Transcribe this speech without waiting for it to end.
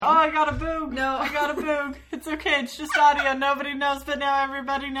I got a boog. No. I got a boog. It's okay. It's just audio. Nobody knows, but now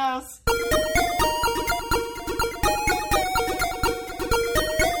everybody knows.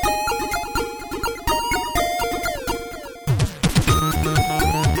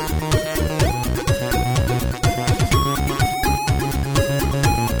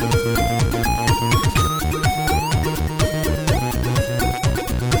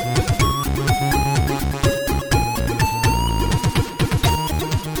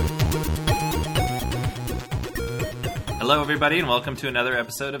 Hello, everybody, and welcome to another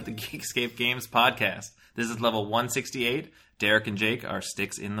episode of the Geekscape Games podcast. This is level 168. Derek and Jake are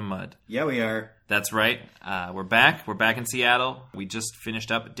sticks in the mud. Yeah, we are. That's right. We're back. We're back in Seattle. We just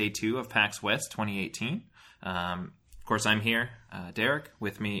finished up day 2 of PAX West 2018. Of course, I'm here. Derek.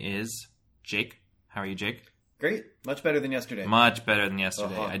 With me is Jake. How are you, Jake? Great. Much better than yesterday. Much better than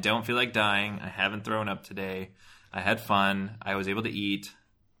yesterday. Uh-huh. I don't feel like dying. I haven't thrown up today. I had fun. I was able to eat.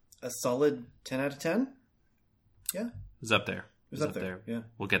 A solid 10 out of 10? Yeah. It was up there. It was up there. Yeah.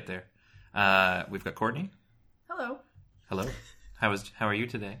 We'll get there. We've got Courtney. Hello. Hello. How are you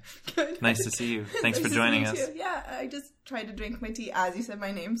today? Good. Nice to see you. Thanks Nice for to joining meet us. you. Yeah, I just tried to drink my tea as you said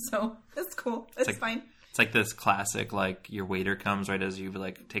my name, so that's cool. It's fine. It's like this classic, like your waiter comes right as you've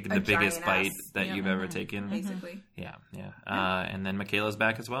like taken A the biggest giant bite ass. that Yeah. you've ever taken. Basically. Yeah. And then Michaela's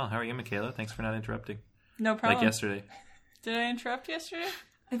back as well. How are you, Michaela? Thanks for not interrupting. No problem. Like yesterday. Did I interrupt yesterday?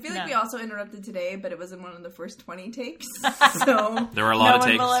 I feel like No. we also interrupted today, but it was in one of the first 20 takes. So, There were a lot No of one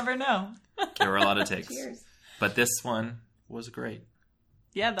takes. will ever know. There were a lot of takes. cheers. But this one was great.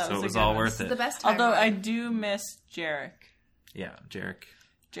 Yeah, that So was it was a good all one. worth The it. best time. Although I ride. do miss Jarek. Yeah, Jarek.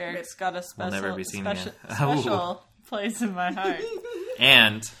 Jarek's got a special, never be seen special, again. special place in my heart.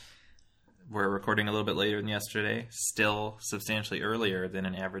 And we're recording a little bit later than yesterday. Still substantially earlier than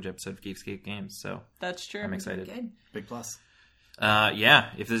an average episode of Geekscape Games. So That's true. I'm excited. Good. Big plus.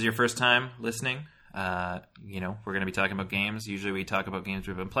 If this is your first time listening, we're going to be talking about games. Usually we talk about games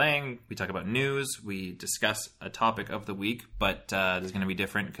we've been playing. We talk about news. We discuss a topic of the week, but this is going to be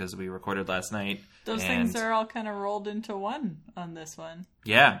different because we recorded last night. Those things are all kind of rolled into one on this one.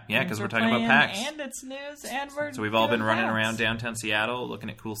 Yeah, because we're talking about playing, PAX. And it's news, and we're So we've all been doing running PAX. around downtown Seattle,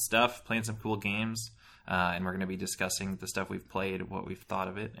 looking at cool stuff, playing some cool games, and we're going to be discussing the stuff we've played, what we've thought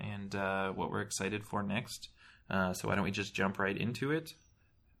of it, and what we're excited for next. So why don't we just jump right into it?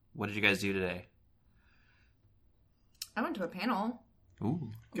 What did you guys do today? I went to a panel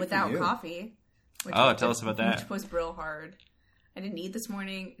Ooh. Good without for you. coffee. Tell us about that. Which was real hard. I didn't eat this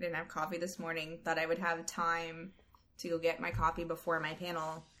morning. I didn't have coffee this morning. Thought I would have time to go get my coffee before my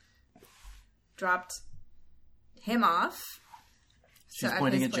panel. Dropped him off. She's at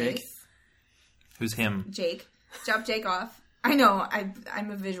pointing his at Jake. place. Who's him? Jake. Dropped Jake off. I know,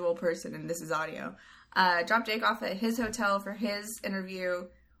 I'm a visual person and this is audio. Dropped Jake off at his hotel for his interview.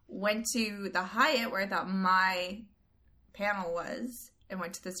 Went to the Hyatt where I thought my panel was. And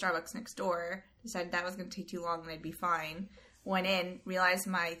went to the Starbucks next door. Decided that was going to take too long and I'd be fine. Went in, realized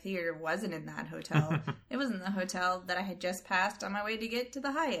my theater wasn't in that hotel. It was in the hotel that I had just passed on my way to get to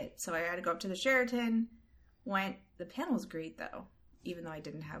the Hyatt. So I had to go up to the Sheraton. The panel was great though, even though I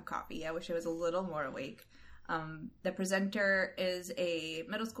didn't have coffee. I wish I was a little more awake. The presenter is a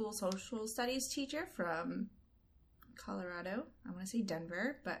middle school social studies teacher from Colorado. I want to say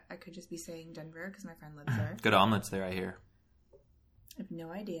Denver, but I could just be saying Denver because my friend lives there. Good omelets there, I hear. I have no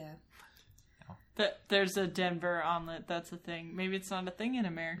idea. There's a Denver omelet. That's a thing. Maybe it's not a thing in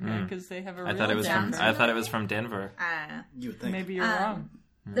America because they have a I real thought it was Denver. from. I thought it was from Denver. You would think. Maybe you're wrong.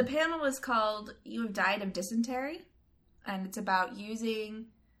 The panel was called You Have Died of Dysentery, and it's about using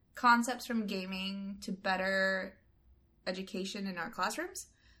concepts from gaming to better education in our classrooms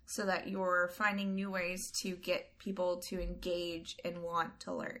so that you're finding new ways to get people to engage and want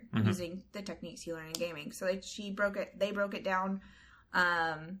to learn using the techniques you learn in gaming. So they broke it down,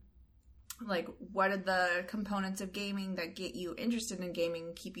 like what are the components of gaming that get you interested in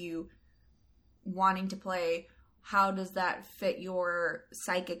gaming, keep you wanting to play. How does that fit your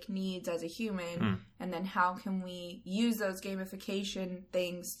psychic needs as a human? And then how can we use those gamification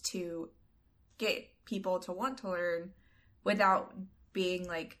things to get people to want to learn without being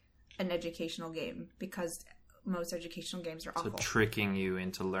like an educational game? Because most educational games are So awful. tricking you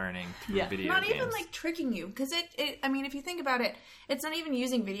into learning through Yeah. video Not games. even like tricking you, because I mean, if you think about it, it's not even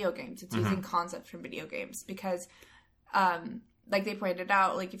using video games. It's using concepts from video games because, like they pointed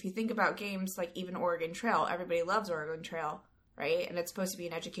out, like if you think about games like even Oregon Trail, everybody loves Oregon Trail, right? And it's supposed to be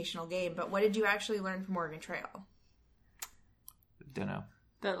an educational game. But what did you actually learn from Oregon Trail? Don't know.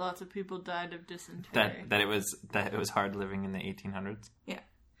 That lots of people died of dysentery. That it was hard living in the 1800s. Yeah.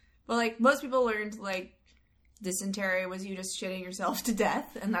 Well, like most people learned like Dysentery was you just shitting yourself to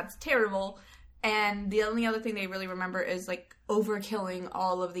death, and that's terrible. And the only other thing they really remember is, like, overkilling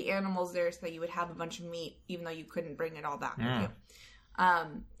all of the animals there so that you would have a bunch of meat, even though you couldn't bring it all back with you.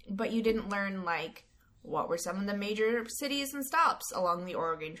 But you didn't learn, like, what were some of the major cities and stops along the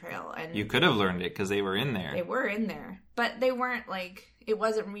Oregon Trail. And You could have learned it because they were in there. they were in there. But they weren't, like, it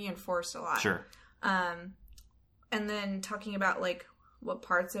wasn't reinforced a lot. Sure. And then talking about, like, what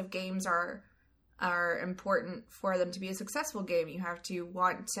parts of games are important for them to be a successful game. You have to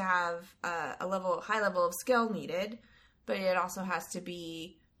want to have a high level of skill needed, but it also has to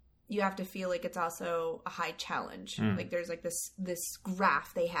be, you have to feel like it's also a high challenge. Like there's like this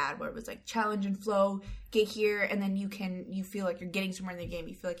graph they had where it was like challenge and flow, get here, and then you feel like you're getting somewhere in the game.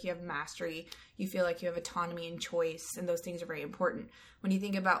 You feel like you have mastery. You feel like you have autonomy and choice, and those things are very important. When you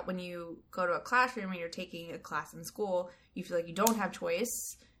think about when you go to a classroom and you're taking a class in school, you feel like you don't have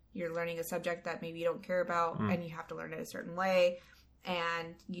choice. You're learning a subject that maybe you don't care about, and you have to learn it a certain way,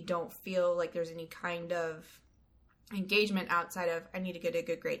 and you don't feel like there's any kind of engagement outside of, I need to get a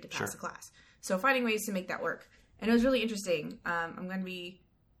good grade to pass the class. So finding ways to make that work. And it was really interesting. I'm going to be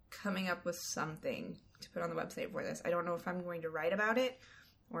coming up with something to put on the website for this. I don't know if I'm going to write about it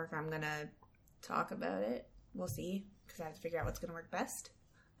or if I'm going to talk about it. We'll see, because I have to figure out what's going to work best.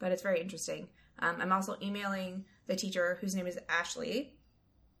 But it's very interesting. I'm also emailing the teacher, whose name is Ashley,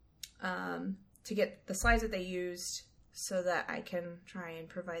 to get the slides that they used so that I can try and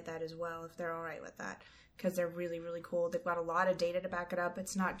provide that as well if they're all right with that, because they're really, really cool. They've got a lot of data to back it up.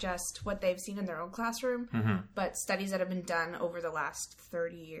 It's not just what they've seen in their own classroom, but studies that have been done over the last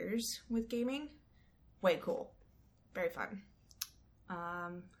 30 years with gaming. Way cool. Very fun.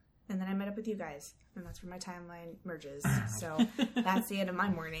 And then I met up with you guys, and that's where my timeline merges. So that's the end of my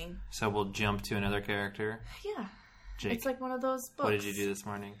morning. So we'll jump to another character. Yeah. Jake. It's like one of those books. What did you do this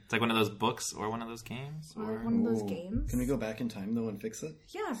morning? It's like one of those books or one of those games? Or one of those games. Can we go back in time, though, and fix it?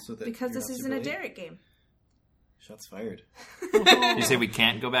 Yeah, So that because you're this not isn't a super late? Derek game. Shots fired. You say we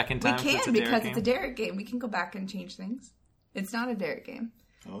can't go back in time? We if it's can, a because Derek it's a game? Derek game. We can go back and change things. It's not a Derek game.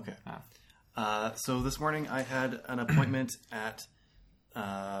 Oh, okay. Ah. So this morning I had an appointment at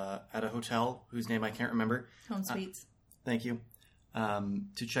a hotel whose name I can't remember. Home Sweets. Thank you.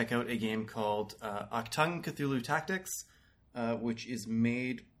 To check out a game called Octung Cthulhu Tactics, which is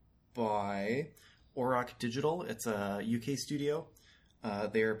made by Auroch Digital. It's a UK studio.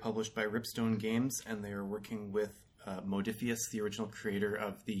 They are published by Ripstone Games, and they are working with Modifius, the original creator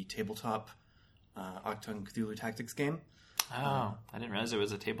of the tabletop Octung Cthulhu Tactics game. Oh, I didn't realize it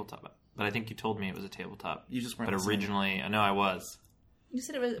was a tabletop. But I think you told me it was a tabletop. You just weren't But listening. originally, no, I was. You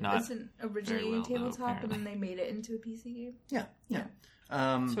said it Not wasn't originally very well, a tabletop, though, and then they made it into a PC game? Yeah.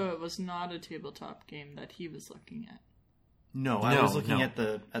 So it was not a tabletop game that he was looking at. No, I was looking no. at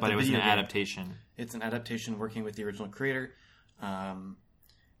the But it was an video game. adaptation. It's an adaptation working with the original creator.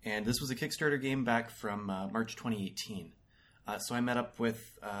 And this was a Kickstarter game back from March 2018. So I met up with...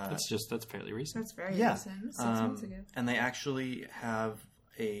 That's fairly recent. That's very yeah. recent. 6 months ago. And they actually have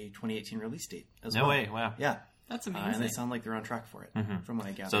a 2018 release date as No well. way, wow. Yeah. That's And amazing. they sound like they're on track for it, from what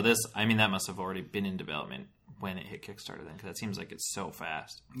I gather. So that must have already been in development when it hit Kickstarter then, because that seems like it's so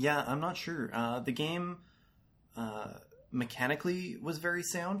fast. Yeah, I'm not sure. The game mechanically was very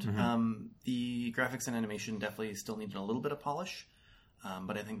sound. The graphics and animation definitely still needed a little bit of polish,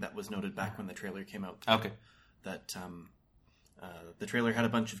 but I think that was noted back when the trailer came out. Okay. That the trailer had a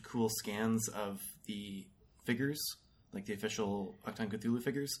bunch of cool scans of the figures, like the official Octung Cthulhu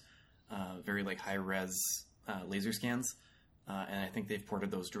figures, very like high-res laser scans. And I think they've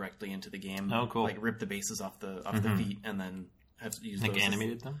ported those directly into the game. Oh, cool. Like ripped the bases off the feet and then have used Like those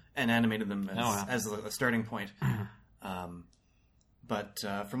animated them? and animated them as, wow. as a starting point. But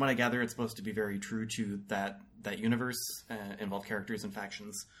from what I gather, it's supposed to be very true to that universe, involve characters and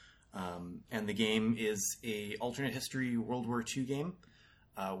factions. And the game is a alternate history World War II game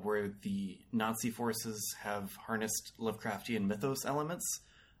where the Nazi forces have harnessed Lovecraftian mythos elements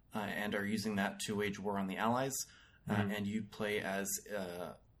and are using that to wage war on the Allies. And you play as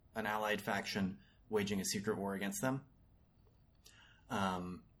an allied faction waging a secret war against them.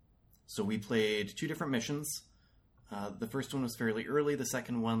 So we played 2 different missions. The first one was fairly early. The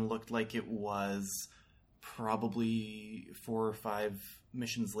second one looked like it was probably 4 or 5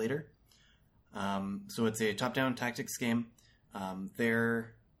 missions later. So it's a top-down tactics game.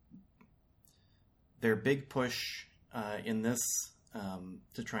 Their big push in this,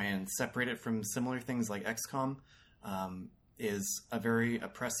 to try and separate it from similar things like XCOM, is a very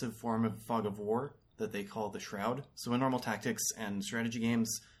oppressive form of fog of war that they call the Shroud. So in normal tactics and strategy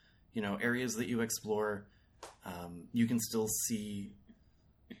games, areas that you explore, you can still see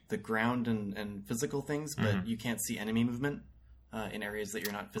the ground and physical things, but you can't see enemy movement in areas that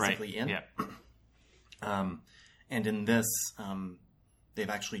you're not physically in. Yeah. And in this, they've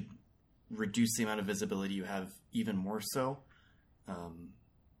actually reduced the amount of visibility you have even more so.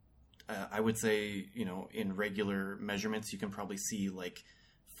 I would say, in regular measurements, you can probably see like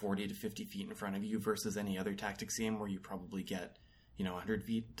 40 to 50 feet in front of you versus any other tactics game where you probably get, 100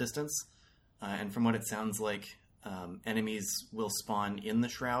 feet distance. And from what it sounds like, enemies will spawn in the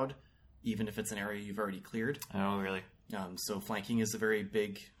shroud, even if it's an area you've already cleared. Oh, really? So flanking is a very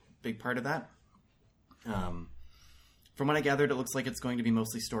big part of that. From what I gathered, it looks like it's going to be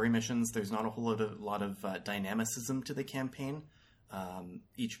mostly story missions. There's not a whole lot of dynamicism to the campaign.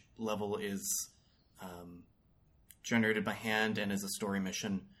 Each level is generated by hand and is a story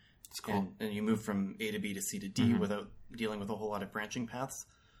mission. It's cool. And you move from A to B to C to D without dealing with a whole lot of branching paths.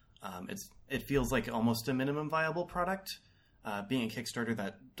 It feels like almost a minimum viable product. Being a Kickstarter,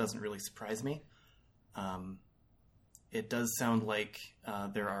 that doesn't really surprise me. It does sound like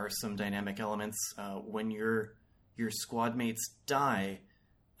there are some dynamic elements. When your squad mates die,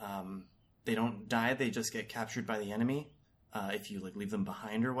 they don't die, they just get captured by the enemy if you leave them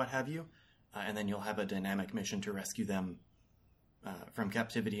behind or what have you. And then you'll have a dynamic mission to rescue them from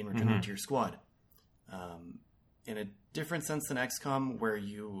captivity and return them to your squad. In a different sense than XCOM, where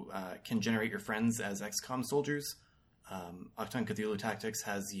you can generate your friends as XCOM soldiers, Achtung Cthulhu Tactics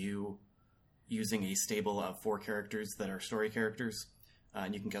has you using a stable of 4 characters that are story characters,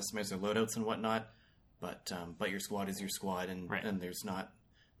 and you can customize their loadouts and whatnot. But your squad is your squad, and there's not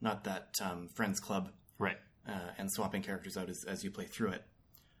that friends club, right? And swapping characters out as you play through it.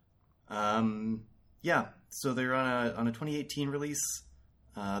 So they're on a 2018 release.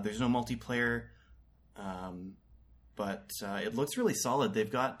 There's no multiplayer, but it looks really solid.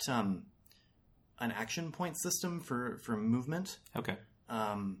 They've got an action point system for movement. Okay.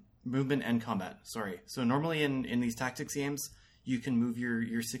 Movement and combat. Sorry. So normally in these tactics games, you can move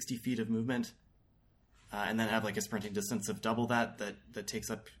your 60 feet of movement, and then have a sprinting distance of double that takes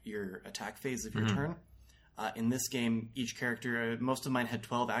up your attack phase of your turn. In this game, each character, most of mine had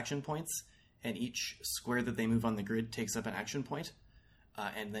 12 action points, and each square that they move on the grid takes up an action point.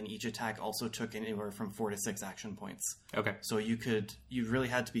 And then each attack also took anywhere from 4 to 6 action points. Okay. So you really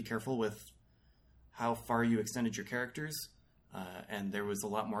had to be careful with how far you extended your characters, and there was a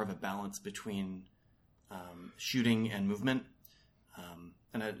lot more of a balance between shooting and movement.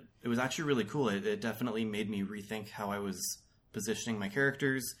 And it was actually really cool. It definitely made me rethink how I was positioning my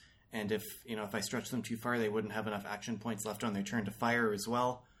characters, and if I stretched them too far, they wouldn't have enough action points left on their turn to fire as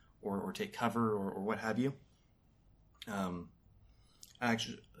well, or take cover, or what have you.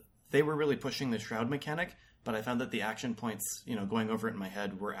 Actually, they were really pushing the shroud mechanic, but I found that the action points, going over it in my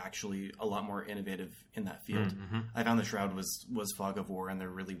head, were actually a lot more innovative in that field. I found the shroud was Fog of War, and there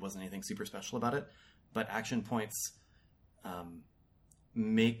really wasn't anything super special about it. But action points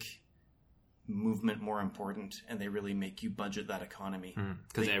make movement more important, and they really make you budget that economy.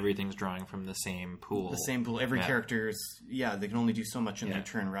 Because everything's drawing from the same pool. The same pool. Every character's, they can only do so much in their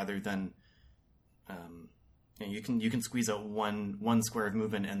turn, rather than you can squeeze out one square of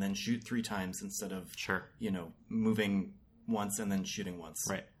movement and then shoot 3 times instead of moving once and then shooting once,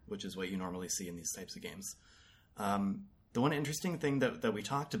 right? Which is what you normally see in these types of games. The one interesting thing that we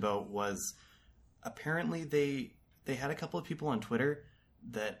talked about was apparently they had a couple of people on Twitter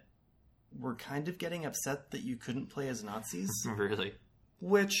that were kind of getting upset that you couldn't play as Nazis. Really?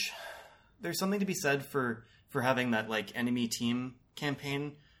 Which, there's something to be said for having that enemy team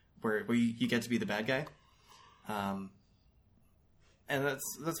campaign where you get to be the bad guy. And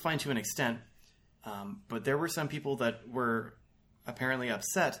that's fine to an extent. But there were some people that were apparently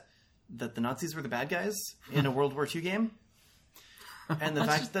upset that the Nazis were the bad guys in a World War II game. And the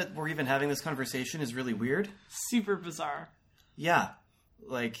fact that we're even having this conversation is really weird. Super bizarre. Yeah.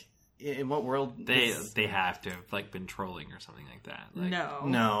 In what world? They have to have been trolling or something like that.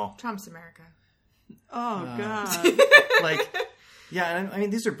 No. Trump's America. Oh, God. Yeah, I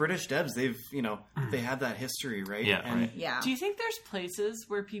mean, these are British devs. They've, they have that history, right? Yeah, right. Yeah. Do you think there's places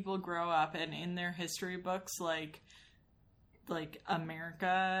where people grow up and in their history books, like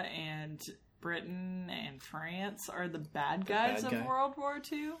America and Britain and France are the bad guys of World War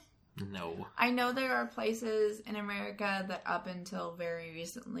II? No. I know there are places in America that up until very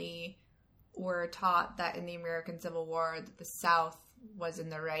recently were taught that in the American Civil War that the South was in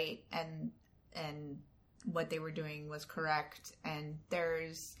the right and what they were doing was correct, and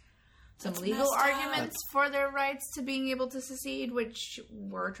there's some legal arguments for their rights to being able to secede, which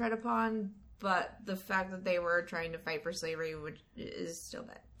were tread upon, but the fact that they were trying to fight for slavery is still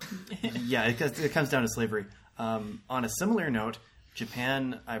bad. Yeah, it comes down to slavery. On a similar note,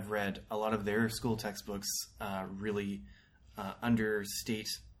 Japan, I've read a lot of their school textbooks really understate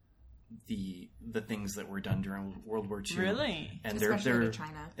the things that were done during World War II. Really? And Especially they're to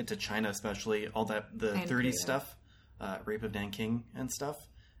China. into China, especially all that the And 30s Korea. stuff, Rape of Nanking and stuff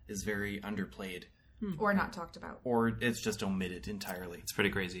is very underplayed, Or not talked about. or it's just omitted entirely. It's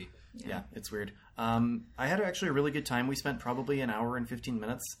pretty crazy. Yeah, it's weird. I had actually a really good time. We spent probably an hour and 15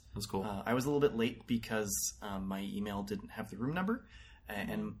 minutes. That's cool. I was a little bit late because my email didn't have the room number,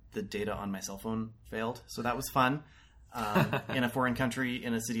 and the data on my cell phone failed. So that was fun. In a foreign country,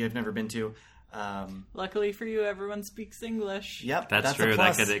 in a city I've never been to. Luckily for you, everyone speaks English. Yep, That's a true.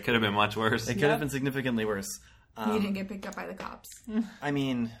 plus. It could have been much worse. It could have been significantly worse. You didn't get picked up by the cops. I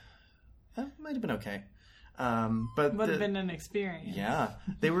mean, it might have been okay. But Would have been an experience. yeah,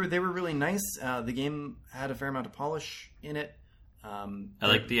 they were really nice. The game had a fair amount of polish in it. I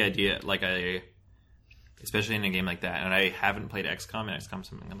like the idea, especially in a game like that. And I haven't played XCOM, and XCOM is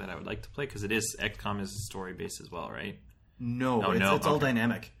something that I would like to play because XCOM is story based as well, right? No, Oh, it's, no? it's all Okay.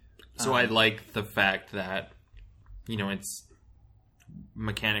 dynamic. So I like the fact that, it's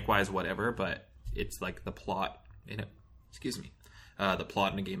mechanic wise, whatever, but it's like the plot in it. Excuse me. The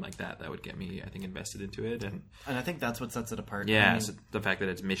plot in a game like that would get me, I think, invested into it. And And I think that's what sets it apart. yeah, I mean, so the fact that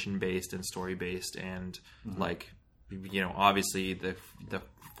it's mission based and story based, and obviously the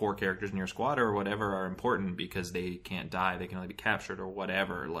 4 characters in your squad or whatever are important because they can't die; they can only be captured or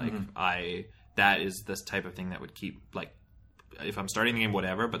whatever. That is this type of thing that would keep if I'm starting the game,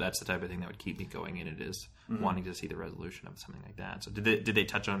 whatever. But that's the type of thing that would keep me going in. It is wanting to see the resolution of something like that. So did they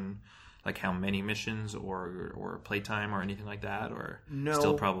touch on how many missions or playtime or anything like that, or No.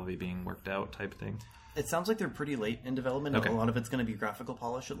 still probably being worked out type thing? it sounds like they're pretty late in development. Okay. A lot of it's going to be graphical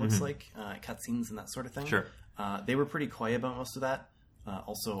polish, it looks like, cutscenes and that sort of thing. Sure. They were pretty quiet about most of that.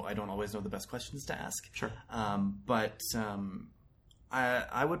 Also, I don't always know the best questions to ask. Sure.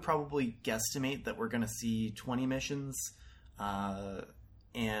 I would probably guesstimate that we're going to see 20 missions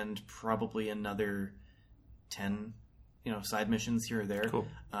and probably another 10 side missions here or there. Cool.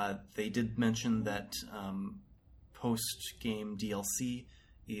 They did mention that post-game DLC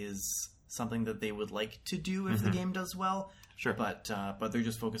is something that they would like to do if the game does well. Sure. But they're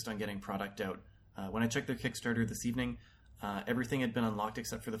just focused on getting product out. When I checked their Kickstarter this evening, everything had been unlocked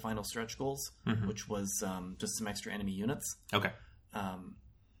except for the final stretch goals, which was just some extra enemy units. Okay.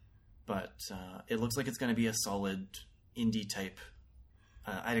 But it looks like it's going to be a solid indie type.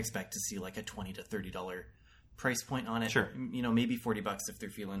 I'd expect to see like a $20 to $30 price point on it. Sure. Maybe $40 if they're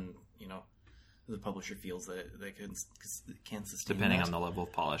feeling, the publisher feels that they can sustain Depending that. on the level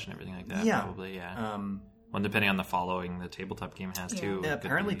of polish and everything like that. Yeah. Probably, yeah. Well, depending on the following the tabletop game has too. Yeah, It could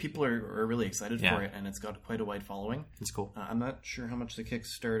apparently be- people are really excited Yeah. for it, and it's got quite a wide following. It's cool. I'm not sure how much the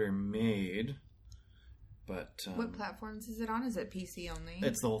Kickstarter made, but What platforms is it on? Is it PC only?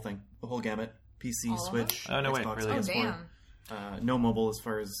 it's the whole thing, the whole gamut: PC, All of Switch, them? Oh, no way, Xbox, really? Oh, PS4. damn. No mobile, as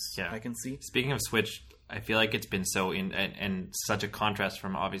far as Yeah. I can see. Speaking of Switch, I feel like it's been so and such a contrast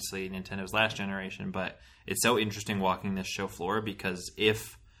from obviously Nintendo's last generation, but it's so interesting walking this show floor because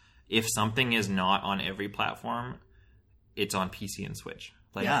if something is not on every platform, it's on PC and Switch.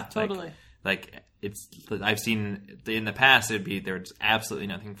 Yeah, Totally. I've seen in the past it'd be there's absolutely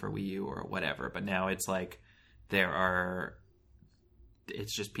nothing for Wii U or whatever, but now it's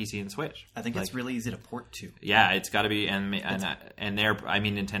it's just PC and Switch. I think it's really easy to port to. Yeah, it's got to be, and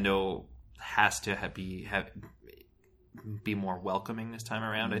Nintendo has to be more welcoming this time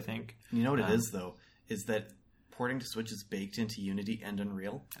around. I think. You know what it is though, is that porting to Switch is baked into Unity and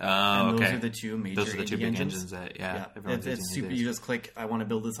Unreal. Oh, And okay. those are the two major Those are the two indie big engines. engines that It's everyone's using super. these You days. just click, I want to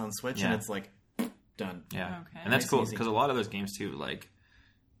build this on Switch, and Yeah. it's like done. Yeah, Okay. and that's Nice cool and easy. because a lot of those games too,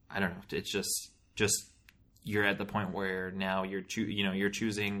 I don't know, it's just you're at the point where now you're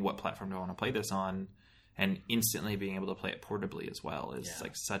choosing what platform do I want to play this on, and instantly being able to play it portably as well is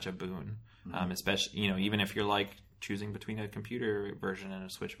such a boon. Especially even if you're choosing between a computer version and a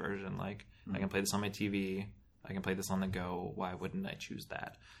Switch version, I can play this on my TV, I can play this on the go. Why wouldn't I choose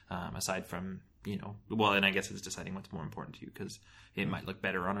that? Aside from and I guess it's deciding what's more important to you because it might look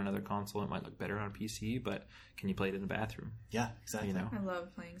better on another console, it might look better on a PC, but can you play it in the bathroom? Yeah, exactly. I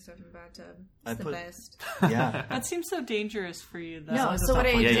love playing stuff in the bathtub. I It's the put- best. Yeah. That seems so dangerous for you, though. No, it's so not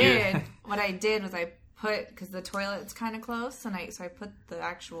what fun. I did was I put, because the toilet's kind of close, and I put the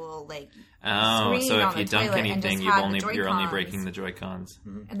actual Oh, screen so on if the you dunk toilet and anything, just you're had only the breaking Joy-Cons. the Joy-Cons.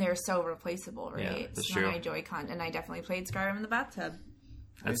 and they're so replaceable, right? Yeah, that's so true. my Joy-Con, and I definitely played Skyrim in the bathtub.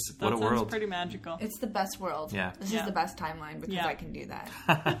 That's That what a sounds world. pretty magical. It's the best world. Yeah. This Yeah. is the best timeline because Yeah. I can do that.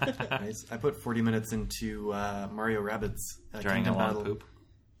 Nice. I put 40 minutes into Mario Rabbids During a Kingdom long Battle. poop.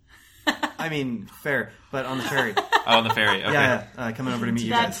 I mean, fair, but on the ferry. Oh, on the ferry. Okay. Yeah, coming over to meet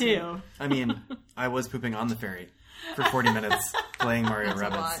you That guys. too. I mean, I was pooping on the ferry for 40 minutes playing Mario That's a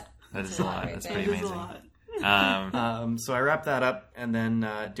Rabbids. lot. That is a lot. right That's there. pretty It is a amazing. lot. So I wrapped that up, and then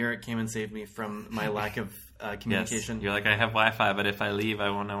Derek came and saved me from my lack of Yes. communication. You're like, I have Wi-Fi, but if I leave, I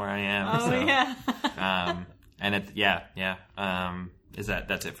won't know where I am. Oh so, yeah. And it, yeah. Is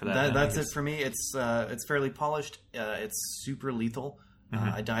that's it for that? then, I That's guess? it for me. It's fairly polished. It's super lethal.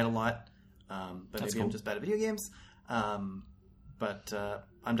 I died a lot, but That's maybe cool. I'm just bad at video games. But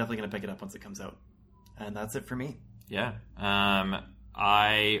I'm definitely going to pick it up once it comes out. And that's it for me. Yeah.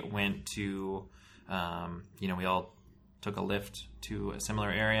 I went to, we all took a lift to a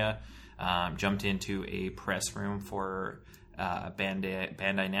similar area, jumped into a press room for Bandai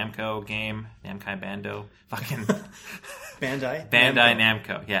Namco game, Namkai Bando, fucking Bandai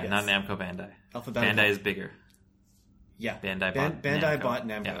Namco. Yeah, Yes. not Namco Bandai. Alphabetical. Bandai is bigger. Yeah. Bandai Bandai bought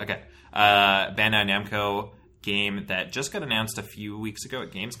Namco. Yeah, okay. Bandai Namco game that just got announced a few weeks ago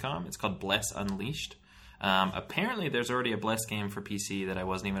at Gamescom. It's called Bless Unleashed. Apparently, there's already a Bless game for PC that I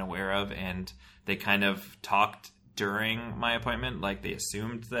wasn't even aware of, and they kind of talked during my appointment, like they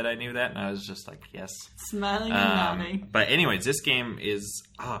assumed that I knew that, and I was just like, yes. Smiling and nodding. But anyways, this game is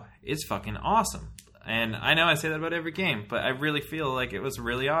it's fucking awesome. And I know I say that about every game, but I really feel like it was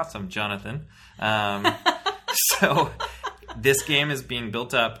really awesome, Jonathan. So this game is being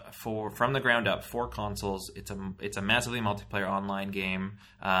built up from the ground up for consoles. It's a massively multiplayer online game.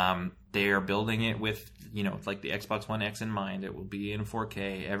 They are building it with like the Xbox One X in mind. It will be in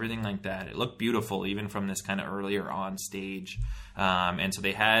 4K, everything like that. It looked beautiful even from this kind of earlier on stage. And so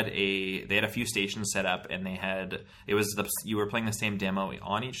they had a few stations set up, and you were playing the same demo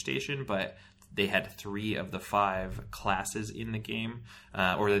on each station, but they had 3 of the 5 classes in the game,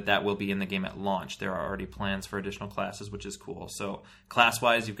 or that will be in the game at launch. There are already plans for additional classes, which is cool. So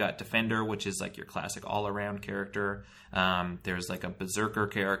class-wise, you've got Defender, which is like your classic all-around character. There's like a Berserker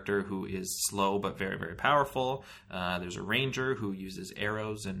character who is slow but very, very powerful. There's a Ranger who uses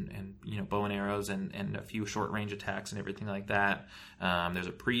arrows and bow and arrows and a few short-range attacks and everything like that. There's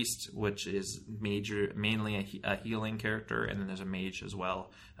a Priest, which is mainly a healing character, and then there's a Mage as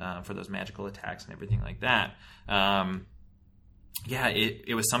well for those magical attacks and everything like that.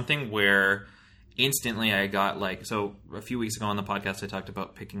 It was something where instantly I got so a few weeks ago on the podcast I talked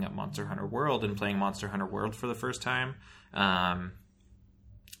about picking up Monster Hunter World and playing Monster Hunter World for the first time,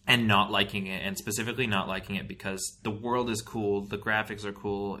 and not liking it, and specifically not liking it because the world is cool, the graphics are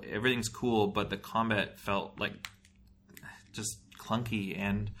cool, everything's cool, but the combat felt like just clunky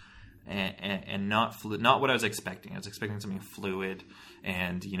and not not what I was expecting. I was expecting something fluid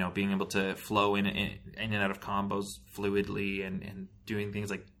and being able to flow in and out of combos fluidly and doing things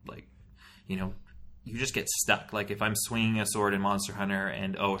like you just get stuck. Like if I'm swinging a sword in Monster Hunter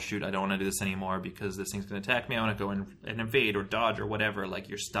and oh shoot, I don't want to do this anymore because this thing's going to attack me, I want to go and evade or dodge or whatever, like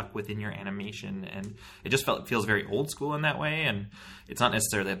you're stuck within your animation, and it just feels very old school in that way, and it's not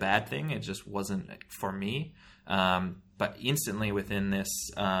necessarily a bad thing, it just wasn't for me. But instantly within this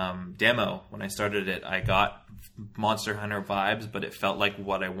demo, when I started it, I got Monster Hunter vibes, but it felt like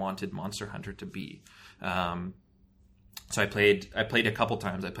what I wanted Monster Hunter to be. So I played a couple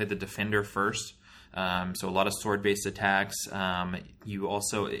times. I played the Defender first. So a lot of sword-based attacks. You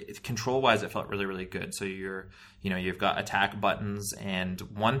also, control-wise, it felt really, really good. So you've got attack buttons, and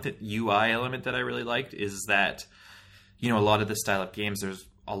one UI element that I really liked is that, a lot of this style of games, there's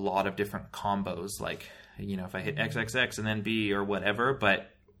a lot of different combos. Like, if I hit XXX and then B or whatever,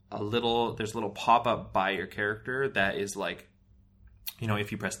 but there's a little pop-up by your character that is like,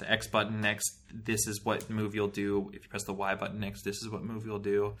 if you press the X button next, this is what move you'll do. If you press the Y button next, this is what move you'll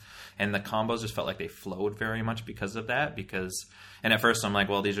do. And the combos just felt like they flowed very much because of that. And at first I'm like,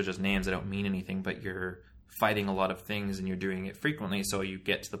 well, these are just names. They don't mean anything, but you're fighting a lot of things and you're doing it frequently. So you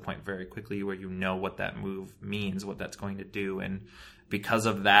get to the point very quickly where you know what that move means, what that's going to do. And because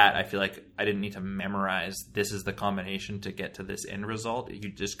of that, I feel like I didn't need to memorize this is the combination to get to this end result. You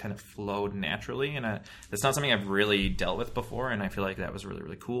just kind of flowed naturally, and that's not something I've really dealt with before, and I feel like that was really,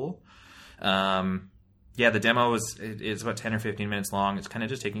 really cool. The demo is about 10 or 15 minutes long. It's kind of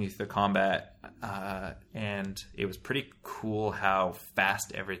just taking you through the combat, and it was pretty cool how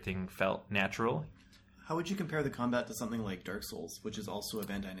fast everything felt natural. How would you compare the combat to something like Dark Souls, which is also a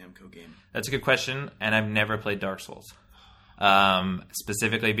Bandai Namco game? That's a good question, and I've never played Dark Souls.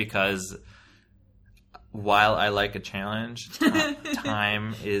 Specifically because while I like a challenge,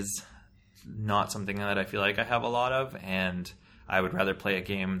 time is not something that I feel like I have a lot of, and I would rather play a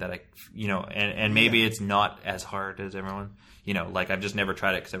game that and maybe it's not as hard as everyone, like I've just never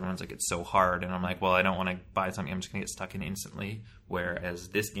tried it because everyone's like, it's so hard. And I'm like, well, I don't want to buy something I'm just going to get stuck in instantly. Whereas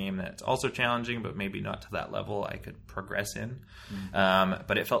this game that's also challenging, but maybe not to that level, I could progress in.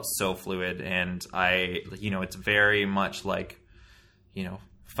 But it felt so fluid, and it's very much like,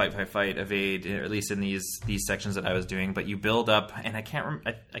 fight, evade, or at least in these sections that I was doing. But you build up, and I can't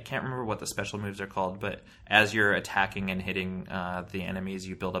remember what the special moves are called, but as you're attacking and hitting the enemies,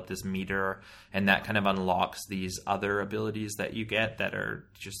 you build up this meter, and that kind of unlocks these other abilities that you get that are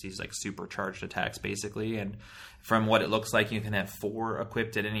just these like supercharged attacks, basically. And from what it looks like, you can have 4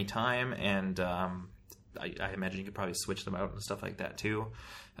 equipped at any time, and I imagine you could probably switch them out and stuff like that too.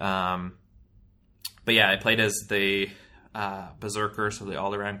 But yeah, I played as the Berserker, so the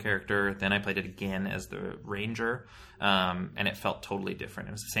all-around character. Then I played it again as the Ranger, and it felt totally different.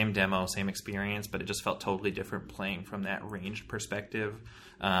 It was the same demo, same experience, but it just felt totally different playing from that ranged perspective.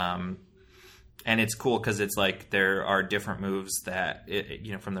 And it's cool because it's like there are different moves that,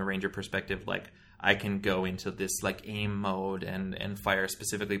 from the Ranger perspective, like I can go into this like aim mode and fire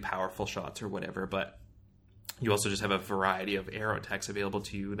specifically powerful shots or whatever, but you also just have a variety of arrow attacks available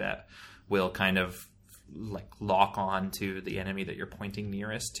to you that will kind of like lock on to the enemy that you're pointing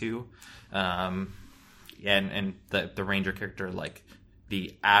nearest to. And the Ranger character, like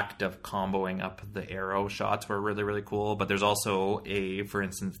the act of comboing up the arrow shots were really, really cool. But there's also for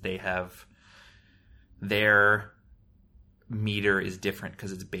instance, they have their meter is different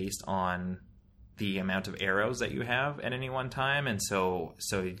because it's based on the amount of arrows that you have at any one time. And so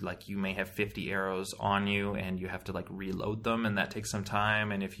like you may have 50 arrows on you and you have to like reload them, and that takes some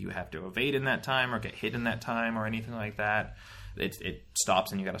time. And if you have to evade in that time or get hit in that time or anything like that, it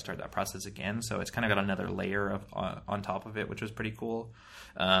stops and you got to start that process again. So it's kind of got another layer of on top of it, which was pretty cool.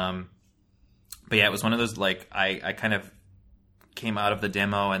 But yeah, it was one of those, like I kind of came out of the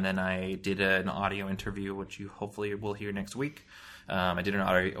demo and then I did an audio interview, which you hopefully will hear next week. I did an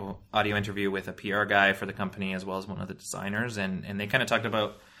audio interview with a PR guy for the company as well as one of the designers, and they kind of talked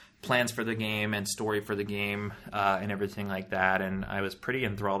about plans for the game and story for the game and everything like that. And I was pretty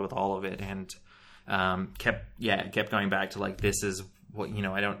enthralled with all of it, and kept going back to like, this is what,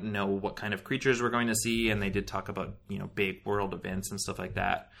 I don't know what kind of creatures we're going to see. And they did talk about, big world events and stuff like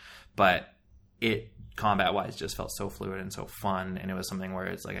that, but it combat wise just felt so fluid and so fun. And it was something where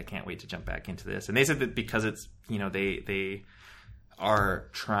it's like, I can't wait to jump back into this. And they said that because it's, they are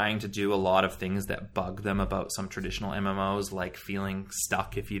trying to do a lot of things that bug them about some traditional MMOs, like feeling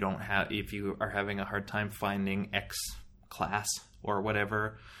stuck if you are having a hard time finding X class or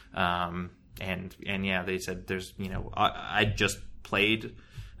whatever. And yeah, they said there's, I just played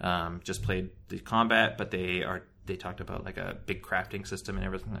the combat, but they talked about like a big crafting system and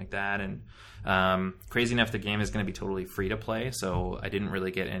everything like that. And crazy enough, the game is going to be totally free to play, so I didn't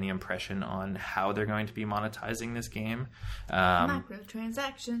really get any impression on how they're going to be monetizing this game.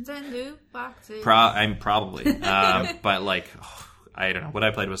 Microtransactions and loot boxes. Probably. But like, I don't know. What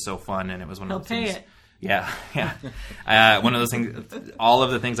I played was so fun, and it was one of those things. It. Yeah. One of those things, all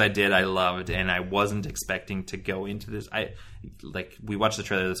of the things I did, I loved, and I wasn't expecting to go into this. We watched the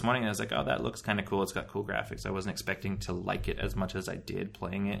trailer this morning, and I was like, oh, that looks kind of cool. It's got cool graphics. I wasn't expecting to like it as much as I did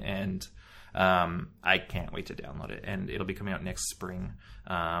playing it, and I can't wait to download it. And it'll be coming out next spring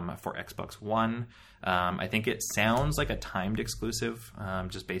for Xbox One. I think it sounds like a timed exclusive,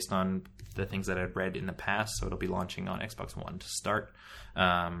 just based on the things that I've read in the past. So it'll be launching on Xbox One to start.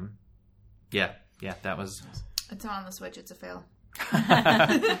 Yeah, that was... It's not on the Switch, it's a fail.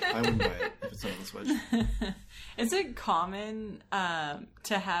 I wouldn't buy it if it's not on the Switch. Is it common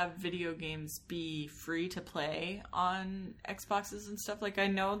to have video games be free to play on Xboxes and stuff? Like, I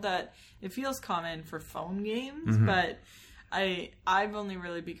know that it feels common for phone games, but I've only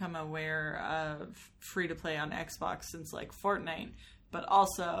really become aware of free to play on Xbox since like Fortnite, but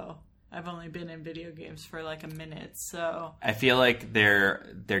also I've only been in video games for like a minute, so I feel like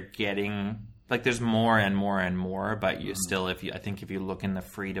they're getting... Like, there's more and more and more, but you still, if you look in the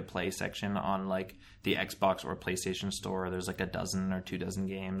free-to-play section on, like, the Xbox or PlayStation Store, there's, like, a dozen or 2 dozen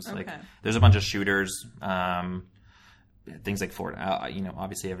games. Okay. Like, there's a bunch of shooters, things like Fortnite.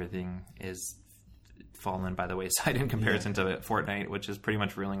 Obviously everything is fallen by the wayside in comparison to Fortnite, which is pretty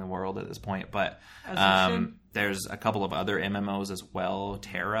much ruling the world at this point. But there's a couple of other MMOs as well.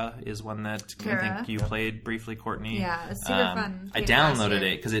 Terra is one that I think you played briefly, Courtney. Yeah, it's super fun. I downloaded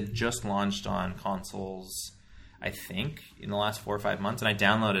it because it just launched on consoles, I think, in the last 4 or 5 months, and I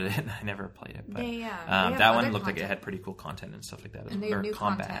downloaded it and I never played it. But that one looked like it had pretty cool content and stuff like that. And they have new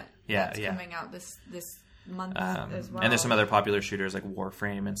content that's coming out this months as well. And there's some other popular shooters like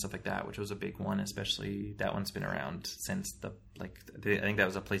Warframe and stuff like that, which was a big one. Especially that one's been around since I think that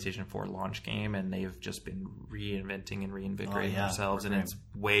was a PlayStation 4 launch game, and they've just been reinventing and reinvigorating themselves, and it's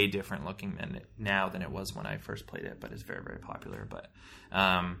way different looking now than it was when I first played it. But it's very, very popular. But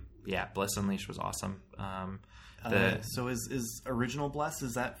Bless Unleashed was awesome. So is Original Bless,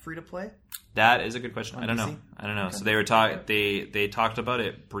 is that free to play? That is a good question. I don't know. Okay. So they talked about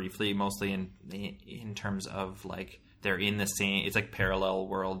it briefly, mostly in terms of like they're in the same. It's like parallel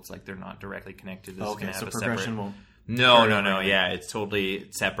worlds, like they're not directly connected. Okay, so progression won't. No. Yeah, it's totally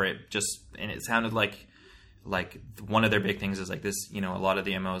separate. And it sounded like one of their big things is like this. A lot of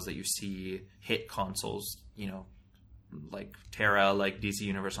the MMOs that you see hit consoles. Like Terra, like DC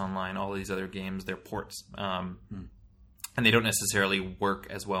Universe Online, all these other games, they're ports. And they don't necessarily work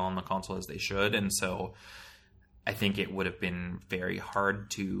as well on the console as they should. And so I think it would have been very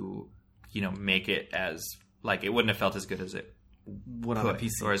hard to, make it as, like, it wouldn't have felt as good as it would on a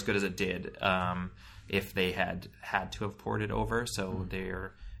PC. Or as good as it did if they had to have ported over. So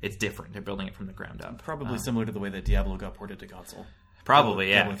it's different. They're building it from the ground up. Probably similar to the way that Diablo got ported to console.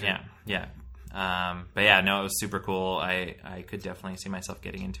 Probably, yeah. But yeah, no, it was super cool. I could definitely see myself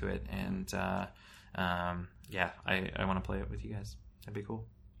getting into it, and I want to play it with you guys. That'd be cool.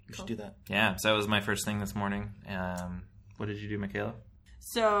 You should do that. Yeah, so that was my first thing this morning. What did you do, Michaela?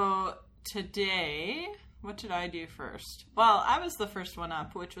 So today, what did I do first? Well, I was the first one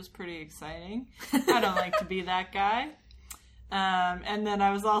up, which was pretty exciting. I don't like to be that guy. And then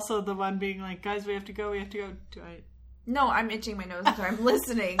I was also the one being like, guys, we have to go. Do I... No, I'm itching my nose. So I'm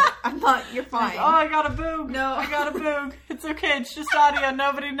listening. I'm not. You're fine. Oh, I got a boog. No, I got a boog. It's okay. It's just audio.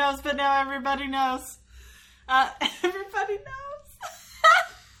 Nobody knows, but now everybody knows. Everybody knows.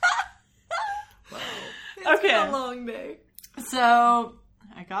 Wow. It's been a long day. So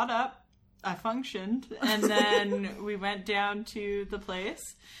I got up. I functioned, and then we went down to the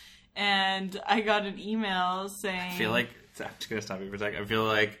place, and I got an email saying. I feel like I'm just gonna stop you for a second. I feel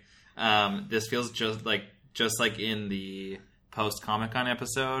like this feels just like in the post Comic-Con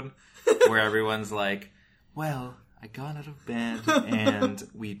episode where everyone's like, well, I got out of bed and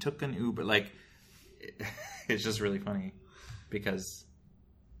we took an Uber. Like, it's just really funny because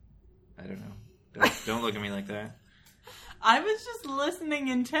I don't know. Don't look at me like that. I was just listening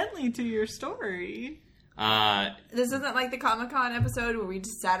intently to your story. This isn't like the Comic-Con episode where we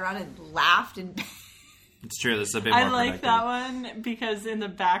just sat around and laughed and... It's true. This is a bit more I like productive. that one because in the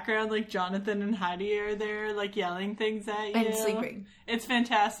background, like Jonathan and Heidi are there, like yelling things at you and sleeping. It's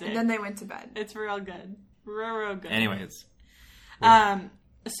fantastic. And then they went to bed. It's real good, real good. Anyways,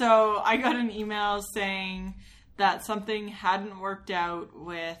 so I got an email saying that something hadn't worked out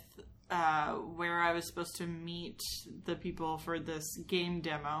with where I was supposed to meet the people for this game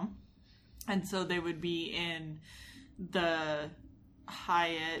demo, and so they would be in the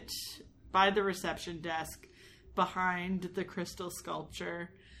Hyatt. By the reception desk behind the crystal sculpture.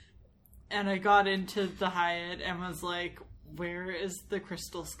 And I got into the Hyatt and was like, where is the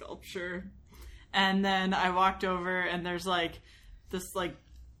crystal sculpture? And then I walked over and there's like this like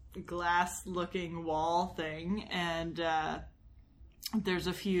glass looking wall thing. And there's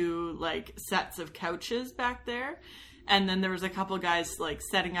a few like sets of couches back there. And then there was a couple guys like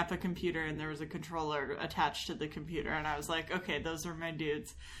setting up a computer and there was a controller attached to the computer. And I was like, okay, those are my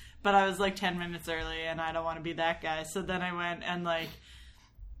dudes. But I was like 10 minutes early and I don't want to be that guy. So then I went and like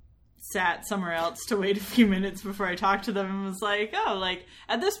sat somewhere else to wait a few minutes before I talked to them and was like, oh, like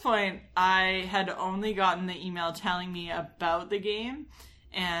at this point I had only gotten the email telling me about the game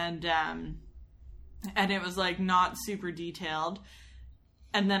and it was like not super detailed.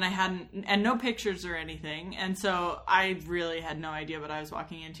 And then I hadn't, and no pictures or anything. And so I really had no idea what I was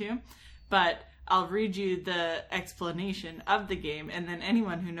walking into. But I'll read you the explanation of the game, and then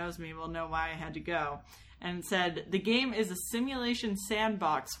anyone who knows me will know why I had to go. And it said, the game is a simulation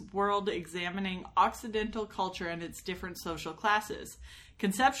sandbox world examining Occidental culture and its different social classes.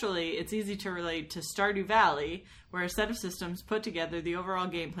 Conceptually, it's easy to relate to Stardew Valley, where a set of systems put together the overall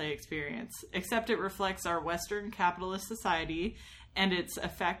gameplay experience, except it reflects our Western capitalist society and its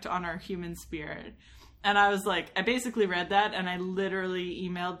effect on our human spirit. And I was like, I basically read that and I literally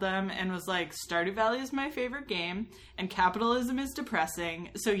emailed them and was like, Stardew Valley is my favorite game and capitalism is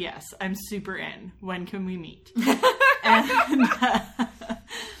depressing. So yes, I'm super in. When can we meet?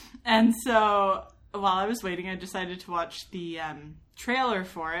 And so while I was waiting, I decided to watch the trailer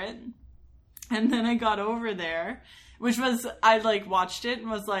for it. And then I got over there, which was, I like watched it and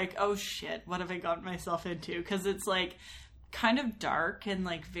was like, oh shit, what have I gotten myself into? Because it's like, kind of dark and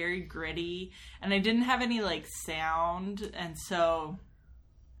like very gritty and I didn't have any like sound and so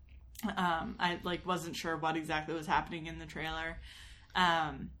I like wasn't sure what exactly was happening in the trailer.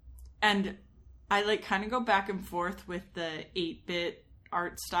 And I like kind of go back and forth with the 8-bit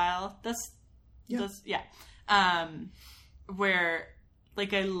art style. Where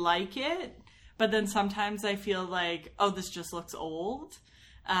like I like it, but then sometimes I feel like, oh, this just looks old.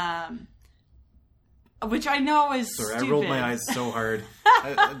 Which I know is Sorry, stupid. I rolled my eyes so hard.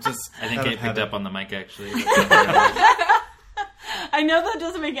 I think Kate picked up on the mic, actually. I know that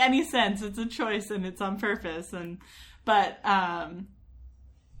doesn't make any sense. It's a choice and it's on purpose. But I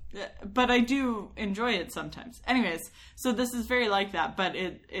do enjoy it sometimes. Anyways, so this is very like that, but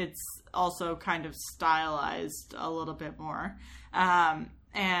it's also kind of stylized a little bit more.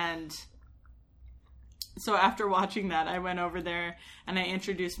 And so after watching that, I went over there and I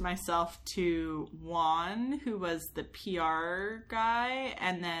introduced myself to Juan, who was the PR guy,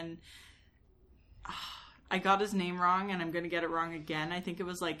 and then I got his name wrong, and I'm going to get it wrong again. I think it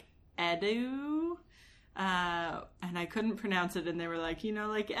was like Edu, and I couldn't pronounce it, and they were like,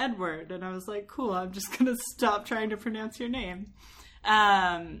 like Edward, and I was like, cool, I'm just going to stop trying to pronounce your name,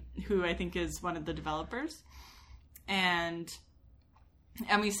 who I think is one of the developers, and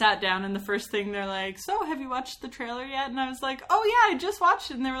we sat down, and the first thing they're like, so have you watched the trailer yet? And I was like, oh yeah, I just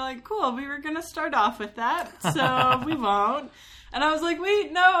watched it. And they were like, cool, we were going to start off with that, so we won't. And I was like,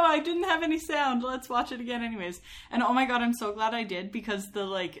 wait, no, I didn't have any sound. Let's watch it again anyways. And oh my god, I'm so glad I did, because the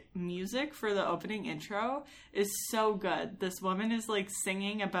like music for the opening intro is so good. This woman is like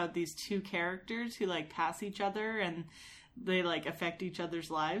singing about these two characters who like pass each other and they like affect each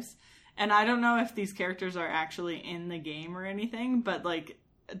other's lives. And I don't know if these characters are actually in the game or anything, but like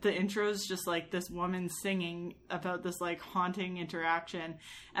the intro is just like this woman singing about this like haunting interaction,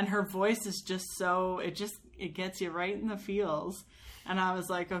 and her voice is just so, it gets you right in the feels. And I was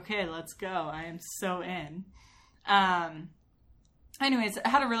like, okay, let's go. I am so in. Anyways, I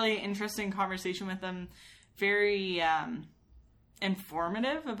had a really interesting conversation with them. Very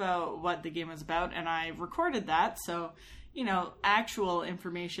informative about what the game was about, and I recorded that, so actual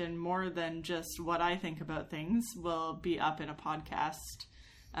information more than just what I think about things will be up in a podcast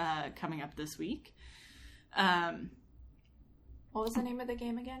coming up this week. What was the name of the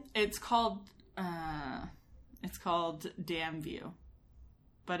game again? It's called Damn View,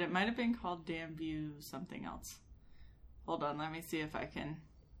 but it might have been called Damn View something else. Hold on, let me see if I can.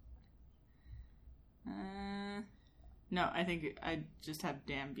 No, I think I just have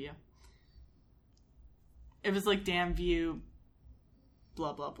Damn View. It was like Damn View,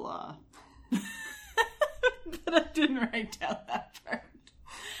 blah, blah, blah. But I didn't write down that part.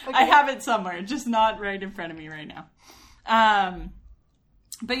 Okay. I have it somewhere, just not right in front of me right now.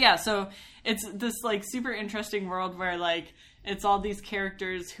 But yeah, so it's this like super interesting world where like it's all these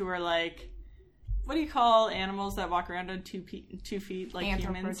characters who are like, what do you call animals that walk around on 2 feet like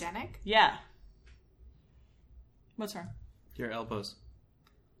humans? Anthropogenic? Yeah. What's wrong? Your elbows.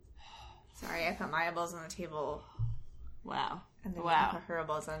 Sorry, I put my elbows on the table. Wow. And then wow. I put her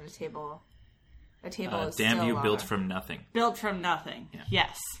elbows on the table. The table is Damn still You lower. built from nothing. Built from nothing. Yeah.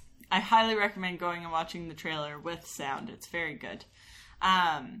 Yes. I highly recommend going and watching the trailer with sound. It's very good.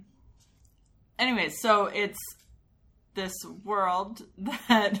 Anyways, so it's this world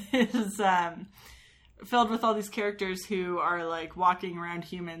that is filled with all these characters who are like walking around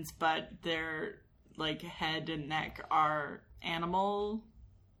humans, but their like head and neck are animal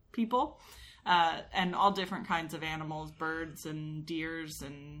people, and all different kinds of animals, birds and deers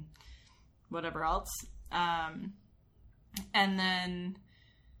and whatever else. And then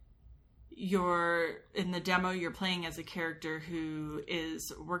in the demo, you're playing as a character who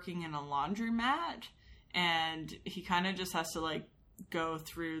is working in a laundromat, and he kind of just has to like go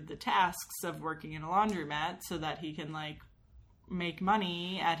through the tasks of working in a laundromat so that he can like make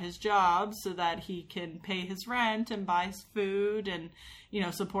money at his job so that he can pay his rent and buy his food and,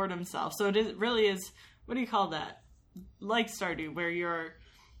 support himself. So it really is, what do you call that? Like Stardew, where you're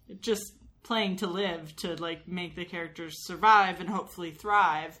just playing to live, to like make the characters survive and hopefully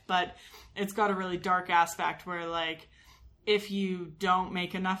thrive. But it's got a really dark aspect where like, if you don't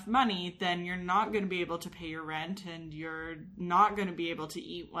make enough money, then you're not going to be able to pay your rent, and you're not going to be able to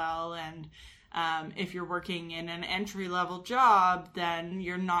eat well. And if you're working in an entry-level job, then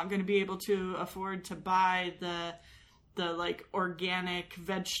you're not going to be able to afford to buy the like organic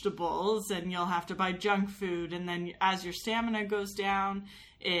vegetables, and you'll have to buy junk food. And then as your stamina goes down,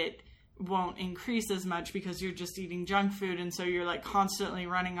 it won't increase as much because you're just eating junk food, and so you're like constantly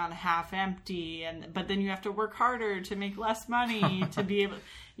running on half empty, but then you have to work harder to make less money to be able,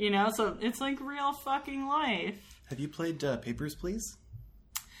 so it's like real fucking life. Have you played Papers, Please?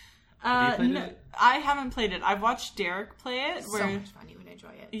 Have you played it? I haven't played it. I've watched Derek play it. So much fun. You would enjoy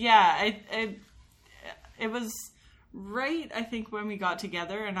it. Yeah, it was right, I think, when we got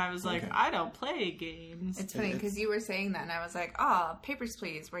together, and I was like, Okay. I don't play games. It's funny because you were saying that, and I was like, Papers,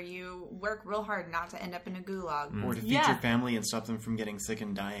 Please, where you work real hard not to end up in a gulag. Or to feed Yeah. your family and stop them from getting sick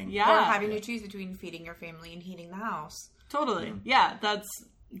and dying. Yeah. Or having to choose between feeding your family and heating the house. Totally. Yeah,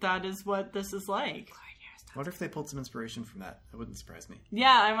 that is what this is like. I wonder if they pulled some inspiration from that. That wouldn't surprise me.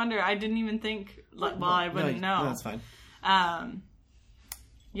 Yeah, I wonder. I didn't even think. Well, I wouldn't know. No, that's fine.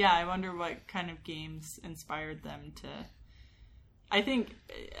 Yeah, I wonder what kind of games inspired them to. I think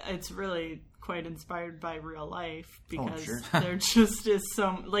it's really quite inspired by real life because sure. there just is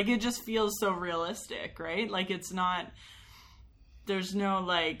so like it just feels so realistic, right? Like it's not. There's no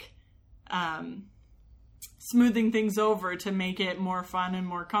like smoothing things over to make it more fun and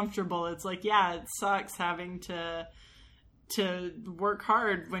more comfortable. It's like, yeah, it sucks having to work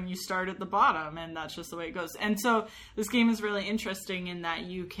hard when you start at the bottom, and that's just the way it goes. And so this game is really interesting in that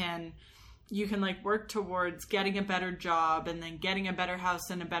you can like work towards getting a better job and then getting a better house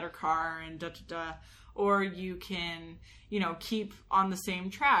and a better car and or you can, keep on the same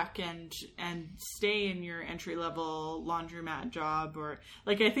track and stay in your entry level laundromat job, or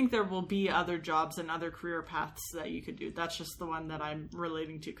like I think there will be other jobs and other career paths that you could do. That's just the one that I'm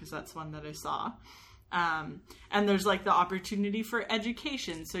relating to because that's one that I saw. And there's like the opportunity for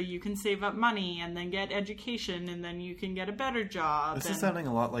education, so you can save up money and then get education and then you can get a better job. This is sounding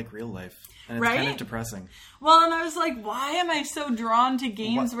a lot like real life, and it's Right? kind of depressing. Well, and I was like, why am I so drawn to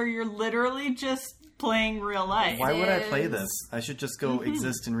games where you're literally just playing real life? Why would I play this? I should just go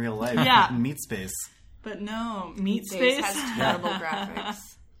exist in real life Yeah. in Meat Space. But no, Meat Space Space has terrible graphics.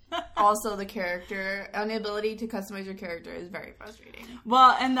 Also, the inability to customize your character is very frustrating.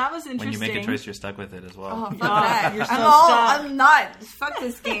 Well, and that was interesting. When you make a choice, you're stuck with it as well. Oh, fuck that. you're so stuck. I'm not. Fuck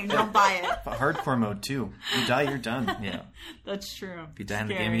this game. Don't buy it. But hardcore mode too. You die, you're done. Yeah. That's true. If you die in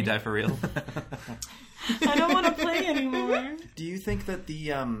the game, you die for real. I don't want to play anymore. Do you think that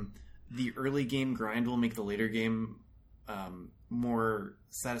the early game grind will make the later game more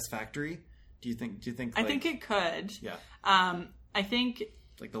satisfactory? Do you think? I think it could. Yeah. I think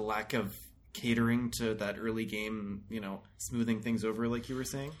Like the lack of catering to that early game, smoothing things over, like you were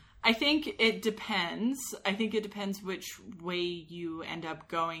saying. I think it depends. I think it depends which way you end up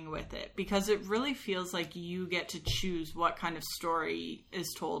going with it, because it really feels like you get to choose what kind of story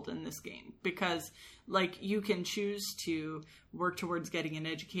is told in this game. Because, like, you can choose to work towards getting an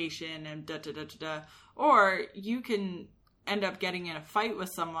education and or you can end up getting in a fight with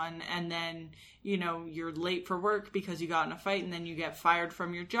someone and then, you're late for work because you got in a fight and then you get fired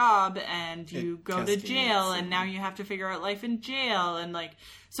from your job and you go to jail and now you have to figure out life in jail and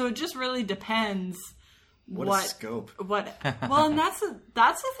so it just really depends What a scope. well, and that's the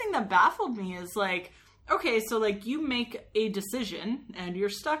thing that baffled me is like, okay, so like you make a decision and you're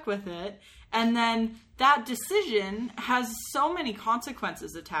stuck with it, and then that decision has so many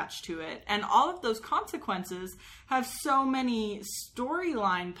consequences attached to it, and all of those consequences have so many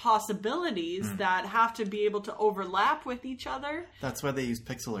storyline possibilities that have to be able to overlap with each other. That's why they used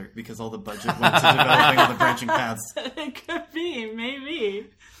pixel art, because all the budget went to developing all the branching paths. It could be, maybe.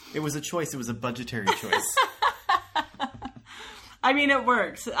 It was a choice. It was a budgetary choice. I mean, it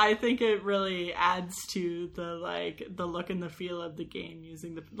works. I think it really adds to the look and the feel of the game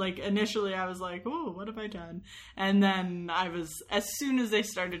using initially I was like, oh, what have I done? And then as soon as they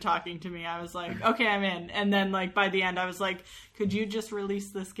started talking to me, I was like, okay, I'm in. And then by the end I was like, could you just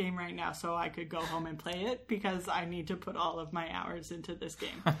release this game right now so I could go home and play it? Because I need to put all of my hours into this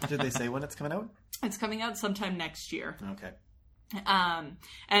game. Did they say when it's coming out? It's coming out sometime next year. Okay.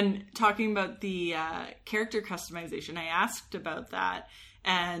 And talking about the character customization, I asked about that,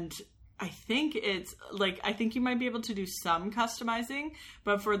 and I think I think you might be able to do some customizing,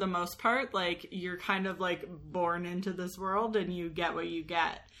 but for the most part, you're kind of born into this world and you get what you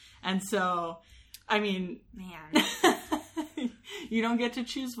get. And so, I mean, Man. you don't get to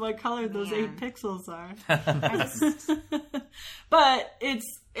choose what color those Man. 8 pixels are. But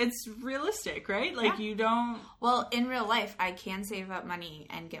it's realistic, right? Yeah. You don't... Well, in real life, I can save up money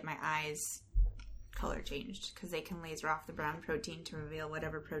and get my eyes color changed because they can laser off the brown protein to reveal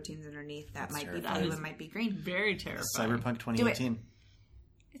whatever proteins underneath that might be terrifying. blue and might be green. Very terrifying. Cyberpunk 2018.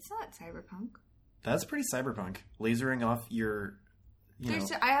 It's not cyberpunk. That's pretty cyberpunk. Lasering off your,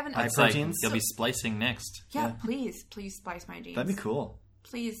 I haven't. eye It's proteins. you'll be splicing next. Yeah, please splice my jeans. That'd be cool.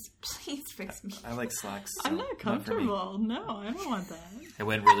 Please fix me. I like slacks. I'm so not for me. comfortable. No, I don't want that. It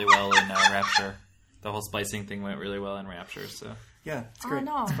went really well in Rapture. The whole splicing thing went really well in Rapture, so Yeah, it's Oh, great.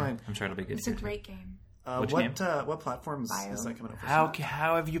 no. It's fine. I'm sure it'll be good. It's a here, too. great game. Which game? What platforms is that coming out for?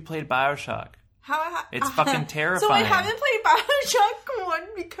 How have you played BioShock? It's fucking terrifying. So I haven't played BioShock 1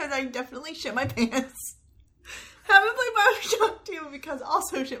 because I definitely shit my pants. Haven't played BioShock 2 because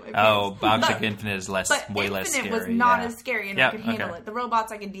also shit my pants. Oh, BioShock Infinite is way less scary. Infinite was not as scary, and I could handle it. The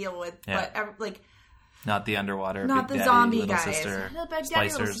robots I could deal with, but not the underwater, not Big the Daddy, zombie little guys. sister, The Big Daddy,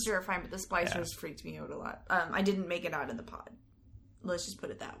 little sister are fine, but the splicers freaked me out a lot. I didn't make it out of the pod. Let's just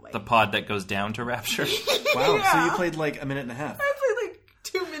put it that way. The pod that goes down to Rapture. Wow, so you played like a minute and a half. I played like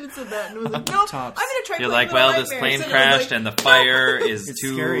 2 minutes of that and was like, nope, I'm gonna try. You're like, well, this plane crashed and the fire is it's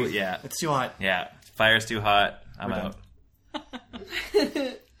too scary. Yeah, it's too hot. Yeah, fire's too hot. I'm out.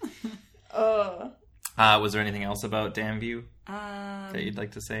 Was there anything else about Damview that you'd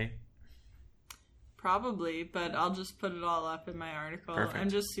like to say? Probably, but I'll just put it all up in my article. Perfect.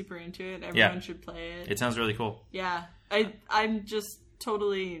 I'm just super into it. Everyone should play it. It sounds really cool. Yeah, I'm just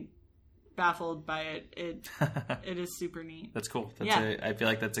totally baffled by it. It is super neat. That's cool. I feel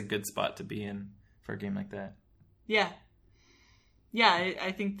like that's a good spot to be in for a game like that. Yeah.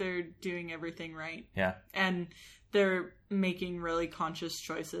 I think they're doing everything right. Yeah, and they're making really conscious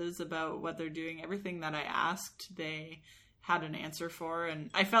choices about what they're doing. Everything that I asked, they had an answer for, and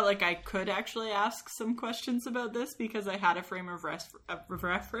I felt like I could actually ask some questions about this because I had a frame of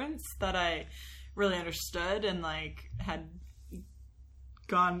reference that I really understood and like had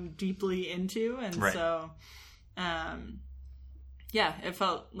gone deeply into, and so it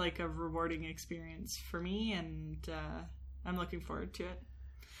felt like a rewarding experience for me, and I'm looking forward to it.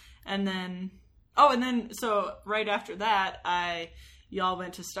 And then so right after that, y'all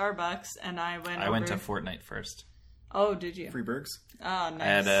went to Starbucks, and I went to Fortnite first. Oh, did you? Free burgers? Oh, nice. I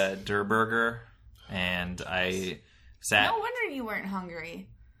had a Der Burger, and I sat... No wonder you weren't hungry.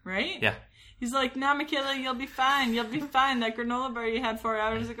 Right? Yeah. He's like, nah, Michaela, you'll be fine. You'll be fine. That granola bar you had 4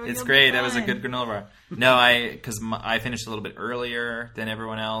 hours ago, it's great. That was a good granola bar. No, because I finished a little bit earlier than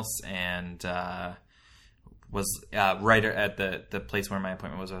everyone else, and was right at the place where my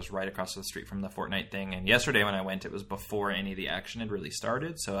appointment was. I was right across the street from the Fortnite thing, and yesterday when I went, it was before any of the action had really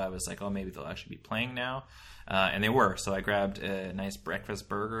started, so I was like, oh, maybe they'll actually be playing now. And they were, so I grabbed a nice breakfast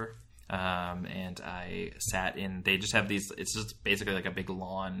burger, and I sat in. They just have these. It's just basically like a big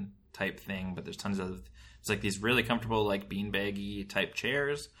lawn type thing, but there's tons of. It's like these really comfortable, like beanbaggy type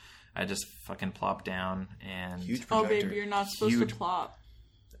chairs. I just fucking plopped down and. Huge projector. Oh, babe, you're not supposed to plop.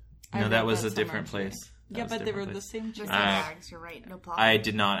 No, that was a different place. Yeah, but they were the same chairs. Bags, you're right. No plop. I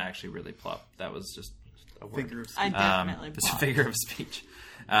did not actually really plop. That was just a word. Figure of speech. I definitely It's a plopped. figure of speech.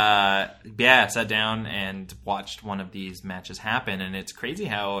 I sat down and watched one of these matches happen, and it's crazy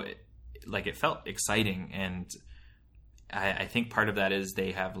how it felt exciting, and I think part of that is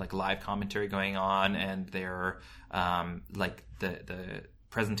they have like live commentary going on, and they're like the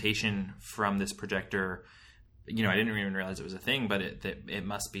presentation from this projector. You know, I didn't even realize it was a thing, but it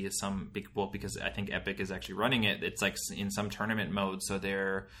must be some big, well, because I think Epic is actually running it. It's like in some tournament mode, so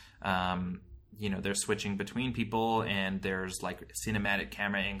they're they're switching between people, and there's like cinematic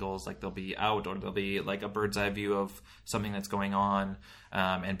camera angles, like they'll be out, or there'll be like a bird's eye view of something that's going on,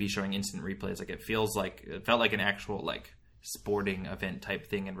 and be showing instant replays. Like it felt like an actual like sporting event type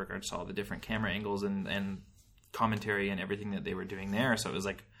thing in regards to all the different camera angles and commentary and everything that they were doing there. So it was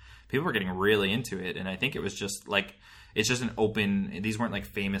like people were getting really into it, and I think it was just like it's just an open. These weren't like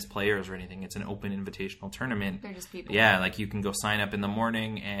famous players or anything. It's an open invitational tournament. They're just people. Yeah, like you can go sign up in the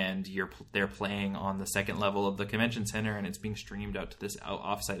morning, and they're playing on the second level of the convention center, and it's being streamed out to this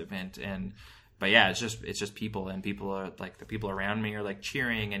offsite event. But yeah, it's just people, and people are like the people around me are like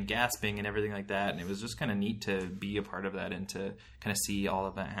cheering and gasping and everything like that, and it was just kind of neat to be a part of that and to kind of see all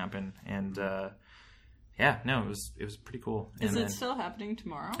of that happen. And it was pretty cool. Is it still happening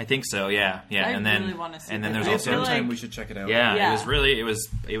tomorrow? I think so. Yeah. I and then really want to see. and then that. there's I also feel sometime like- we should check it out. Yeah,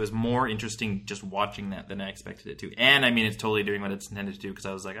 it was more interesting just watching that than I expected it to. And I mean, it's totally doing what it's intended to do, because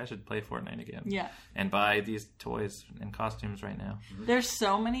I was like, I should play Fortnite again. Yeah. And buy these toys and costumes right now. There's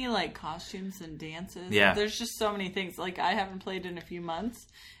so many like costumes and dances. Yeah. There's just so many things. Like I haven't played in a few months,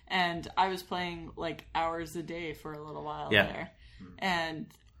 and I was playing like hours a day for a little while there. And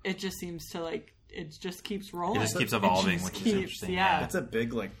it just seems to like it just keeps rolling. It just keeps evolving, just which is keeps- interesting. yeah. That's a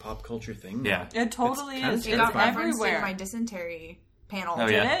big like pop culture thing. Yeah. It totally It's kind of is. It It's got referenced in everywhere. my dysentery panel. Oh,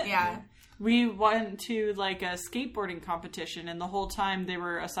 Did yeah? it? Yeah. We went to like a skateboarding competition, and the whole time they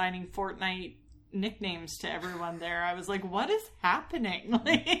were assigning Fortnite nicknames to everyone there. I was like, what is happening?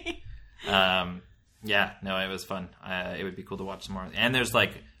 Like, Yeah, no, it was fun. It would be cool to watch some more. And there's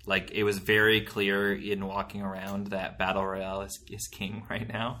like Like, it was very clear in walking around that Battle Royale is king right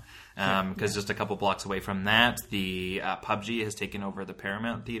now. Because just a couple blocks away from that, the PUBG has taken over the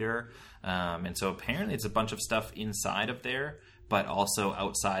Paramount Theater. And so apparently it's a bunch of stuff inside of there, but also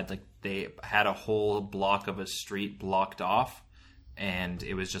outside. Like, they had a whole block of a street blocked off. And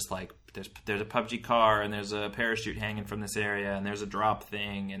it was just like, there's a PUBG car, and there's a parachute hanging from this area, and there's a drop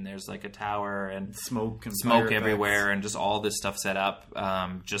thing, and there's like a tower, and smoke everywhere, and just all this stuff set up.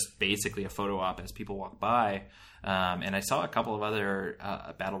 Just basically a photo op as people walk by. And I saw a couple of other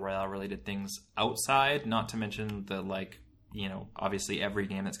Battle Royale related things outside, not to mention the, like, you know, obviously every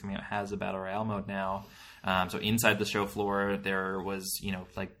game that's coming out has a Battle Royale mode now. So inside the show floor, there was, you know,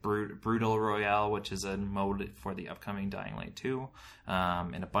 like Brutal Royale, which is a mode for the upcoming Dying Light 2,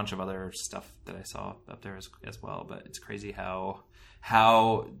 and a bunch of other stuff that I saw up there as well. But it's crazy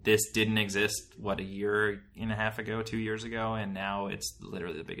how this didn't exist, a year and a half ago, 2 years ago, and now it's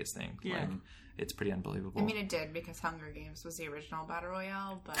literally the biggest thing. Yeah. Like, it's pretty unbelievable. I mean, it did, because Hunger Games was the original Battle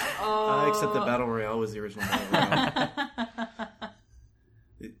Royale, but... Except that Battle Royale was the original Battle Royale.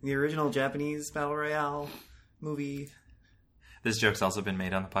 The original Japanese Battle Royale movie. This joke's also been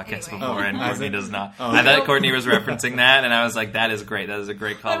made on the podcast Anyway. before, and has Courtney it? does not. Oh, I okay. thought Courtney was referencing that, and I was like, that is great. That is a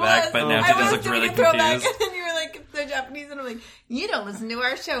great callback. But now she just looks really confused. And then you were like, they're Japanese, and I'm like, you don't listen to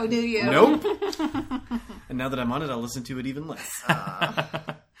our show, do you? Nope. And now that I'm on it, I'll listen to it even less.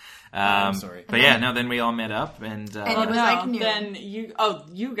 I'm sorry. But yeah, no, then we all met up, and it was like noon. Then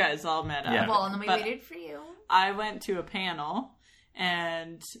you guys all met up. Yeah. Well, and then we But waited for you. I went to a panel,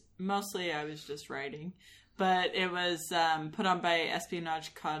 and mostly I was just writing. But it was put on by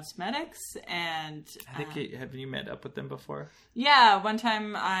Espionage Cosmetics, and I think have you met up with them before? yeah, one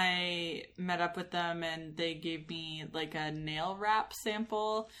time I met up with them, and they gave me like a nail wrap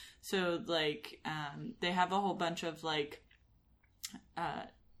sample. So like they have a whole bunch of like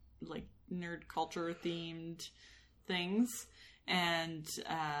nerd culture themed things, and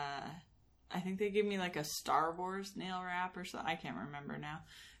I think they gave me like a Star Wars nail wrap or something. I can't remember now.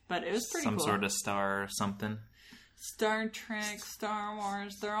 But it was pretty Some cool. sort of star or something. Star Trek, Star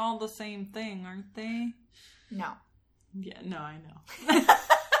Wars, they're all the same thing, aren't they? No. Yeah, no, I know.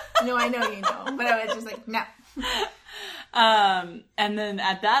 No, I know you know. But I was just like, no. And then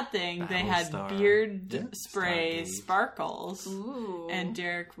at that thing, they had Battlestar. beard spray Stargate. sparkles. Ooh. And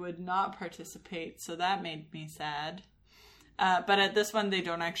Derek would not participate, so that made me sad. But at this one, they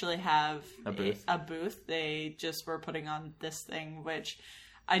don't actually have A booth. They just were putting on this thing, which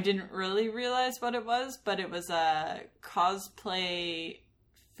I didn't really realize what it was, but it was a cosplay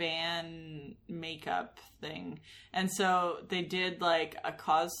fan makeup thing. And so they did like a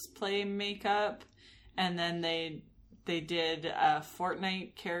cosplay makeup, and then they did a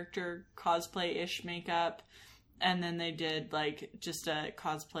Fortnite character cosplay-ish makeup, and then they did like just a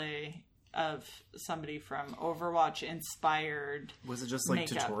cosplay of somebody from Overwatch inspired. Was it just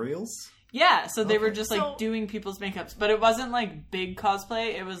like makeup. tutorials? Yeah, so they were just like So- doing people's makeups, but it wasn't like big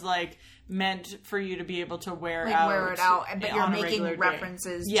cosplay. It was like meant for you to be able to wear Like, out, wear it out, but you're on a making regular day.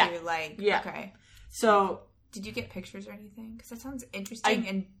 references Yeah. to, like, Yeah. okay. So Did you get pictures or anything? Because that sounds interesting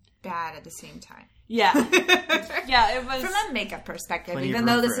and bad at the same time. yeah, yeah, it was. From a makeup perspective, Plenty of even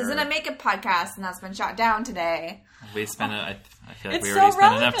room though this for isn't a error. makeup podcast and that's been shot down today. We spent I feel like It's we so already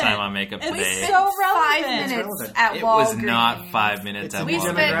spent enough relevant. time on makeup It's today. so 5 relevant. minutes relevant. at It Walgreens. was not 5 minutes It's at a We new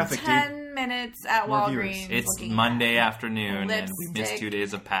Walgreens. spent demographic, 10 minutes at More Walgreens. viewers. It's looking Monday at afternoon, and we missed 2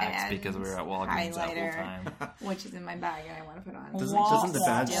 days of PAX and because we were at Walgreens that whole highlighter, time. which is in my bag and I want to put on. Doesn't the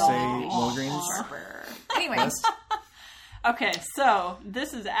badge Still say Walgreens? sharper. Anyways, West? Okay, so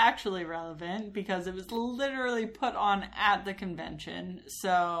this is actually relevant because it was literally put on at the convention.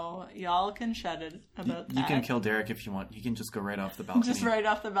 So y'all can shed it about that. You can kill Derek if you want. You can just go right off the balcony. just right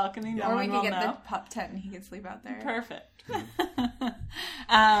off the balcony. No or we one can will get know. the pup tent and he can sleep out there. Perfect.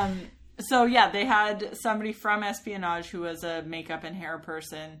 So yeah, they had somebody from Espionage who was a makeup and hair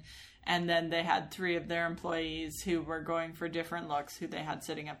person, and then they had 3 of their employees who were going for different looks who they had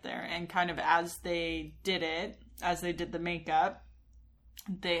sitting up there. And kind of as they did the makeup,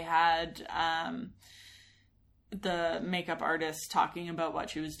 they had the makeup artist talking about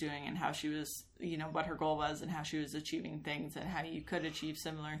what she was doing and how she was, what her goal was and how she was achieving things and how you could achieve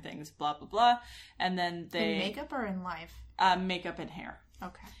similar things, blah, blah, blah. And then they... In makeup or in life? Makeup and hair.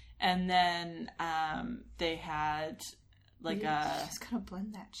 Okay. And then they had like You a... just gotta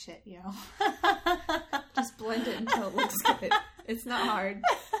blend that shit, yo. Just blend it until it looks good. It's not hard.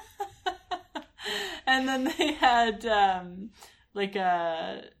 And then they had like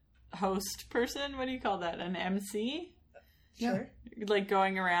a host person. What do you call that? An MC? Sure. Like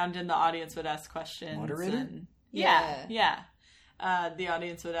going around and the audience would ask questions. Moderator? And, yeah. the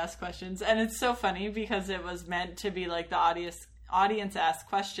audience would ask questions. And it's so funny because it was meant to be like the audience asks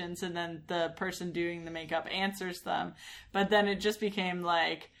questions and then the person doing the makeup answers them. But then it just became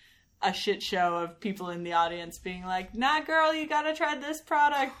like a shit show of people in the audience being like, nah, girl, you gotta try this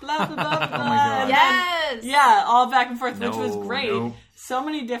product, blah, blah, blah, blah. Oh my God. Yes! Yeah, all back and forth, which was No, great. no. So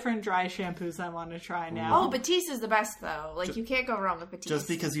many different dry shampoos I want to try now. Oh, Batiste is the best, though. Like, you can't go wrong with Batiste. Just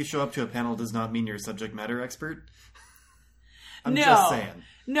because you show up to a panel does not mean you're a subject matter expert. I'm No. just saying.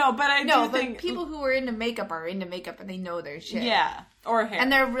 No, but I No, do but think... people who are into makeup are into makeup and they know their shit. Yeah, or hair.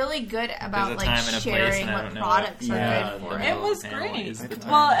 And they're really good about, There's a like, time and a place, sharing and I what don't know products what- are Yeah, good for the you. It was panel great. is the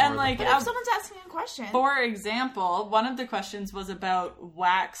time Well, and or like, But if someone's asking a question... for example, one of the questions was about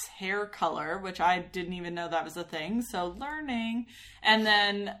wax hair color, which I didn't even know that was a thing, so learning. And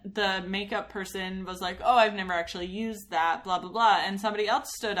then the makeup person was like, oh, I've never actually used that, blah, blah, blah. And somebody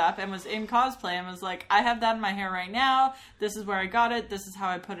else stood up and was in cosplay and was like, I have that in my hair right now. This is where I got it. This is how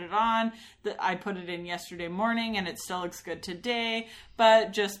I put it on. I put it in yesterday morning and it still looks good today.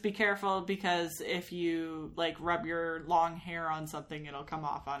 But just be careful because if you like rub your long hair on something, it'll come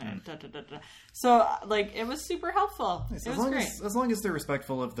off on it. Da, da, da, da. So like it was super helpful. Nice. It was great. As long as they're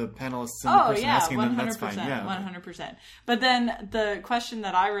respectful of the panelists and the person asking them, that's fine. Yeah. 100%. But then the question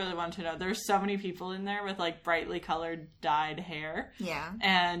that I really want to know, there's so many people in there with like brightly colored dyed hair. Yeah.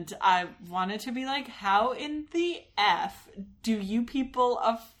 And I wanted to be like, how in the F do you people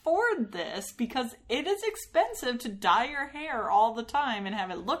afford this? Because it is expensive to dye your hair all the time and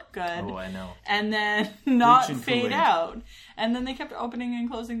have it look good. Oh, I know. And then not and fade Kool-Aid. out. And then they kept opening and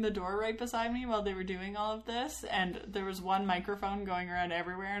closing the door right beside me while they were doing all of this. And there was one microphone going around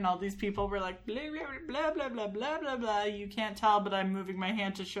everywhere. And all these people were like, blah, blah, blah, blah, blah, blah, blah. You can't tell, but I'm moving my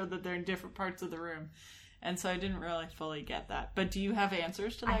hand to show that they're in different parts of the room. And so I didn't really fully get that. But do you have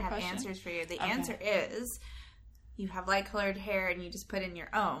answers to that I have question? answers for you. The Okay. answer is you have light colored hair and you just put in your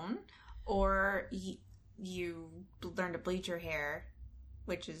own, or you learn to bleach your hair,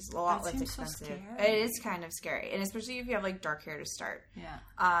 which is a lot That less seems so expensive. scary. It is kind of scary, and especially if you have like dark hair to start.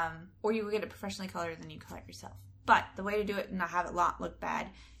 Yeah. Or you will get it professionally colored and then you color it yourself. But the way to do it and not have it look bad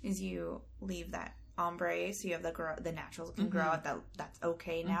is you leave that ombre, so you have the natural looking grow out. That's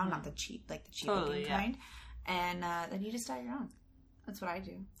okay now, not the cheap Totally, looking yeah. kind. And then you just dye your own. That's what I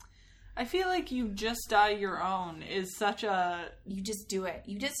do. I feel like you just dye your own is such a... You just do it.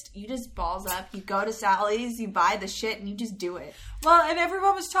 You just balls up. You go to Sally's, you buy the shit, and you just do it. Well, and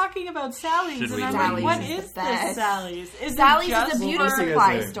everyone was talking about Sally's, Should and we I'm leave? like, what Sally's is is the this best. Sally's? Is Sally's it just is a beauty What else do you guys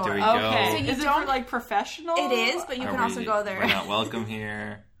supply do? store. Do we Okay. go? So you Is it don't- for, like, professional? It is, but you Are can also we- go there. We're not welcome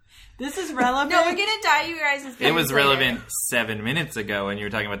here. This is relevant. No, we're gonna dye you guys' It was later. relevant 7 minutes ago when you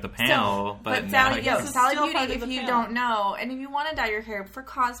were talking about the panel, but now Sally, I guess it's Sally still part Beauty, of if the you panel. don't know, and if you want to dye your hair for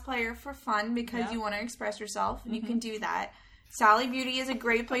cosplay or for fun because Yeah. you want to express yourself, and you can do that. Sally Beauty is a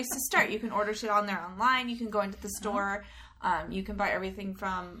great place to start. You can order shit on there online. You can go into the store. You can buy everything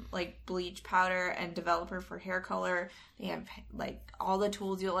from like bleach powder and developer for hair color. They have like all the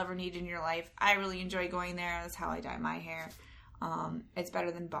tools you'll ever need in your life. I really enjoy going there. That's how I dye my hair. It's better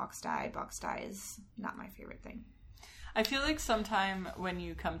than box dye. Box dye is not my favorite thing. I feel like sometime when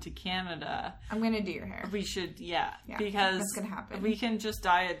you come to Canada, I'm gonna do your hair. we should, Yeah, because that's gonna happen. we can just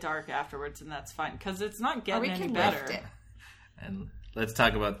dye it dark afterwards, and that's fine, because it's not Or getting we any can better. lift it. and let's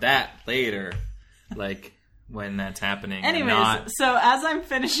talk about that later, like when that's happening. and Anyways, not so as I'm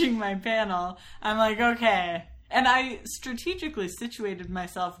finishing my panel, I'm like, okay. And I strategically situated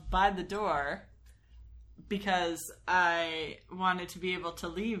myself by the door because I wanted to be able to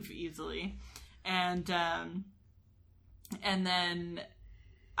leave easily. And then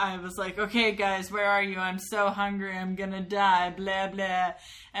I was like, okay, guys, where are you? I'm so hungry. I'm going to die, blah, blah.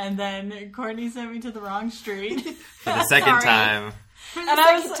 And then Courtney sent me to the wrong street. for the second Sorry. time. For the And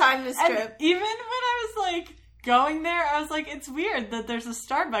I second was time this and trip. even when I was like going there, I was like, it's weird that there's a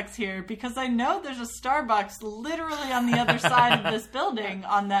Starbucks here because I know there's a Starbucks literally on the other side of this building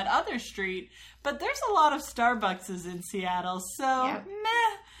on that other street, but there's a lot of Starbuckses in Seattle, so Yeah.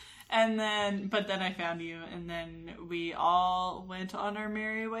 meh. But then I found you, and then we all went on our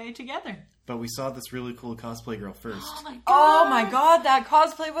merry way together. But we saw this really cool cosplay girl first. Oh my god, that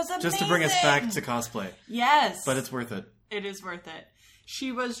cosplay was amazing! Just to bring us back to cosplay. Yes. But it's worth it. It is worth it.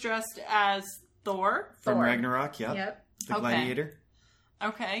 She was dressed as Thor. From Thor. Ragnarok, yep. Yep. The Okay. gladiator.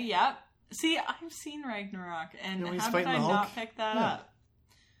 Okay, yep. See, I've seen Ragnarok, and No, he's how did fighting I the not Hulk. pick that Yeah. up?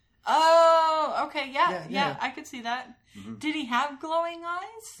 Oh, okay, yeah, Yeah. I could see that. Did he have glowing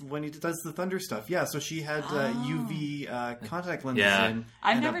eyes? When he does the thunder stuff, yeah. So she had UV contact lenses in.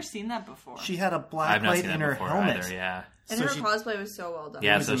 I've and never seen that before. She had a black I've not light seen in that her before helmet. either, yeah. And So her she- cosplay was so well done.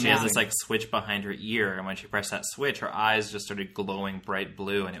 Yeah, was so she has amazing. this like switch behind her ear, and when she pressed that switch, her eyes just started glowing bright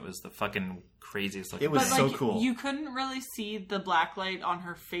blue, and it was the fucking craziest looking It was thing. But so like, cool. you couldn't really see the black light on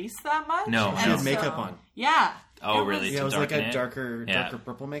her face that much. No. She And had makeup so- on. Yeah. Oh, It really? was- Yeah, it was like darken a it? darker Yeah.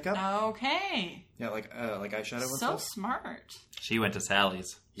 purple makeup. Okay. Yeah, like eyeshadow and So stuff. smart. She went to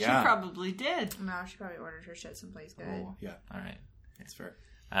Sally's. Yeah, She probably did. No, she probably ordered her shit someplace good. Oh, yeah, all right. that's fair.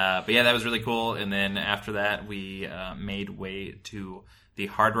 But yeah, that was really cool. And then after that, we made way to the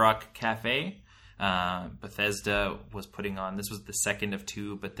Hard Rock Cafe. Bethesda was putting on, this was the second of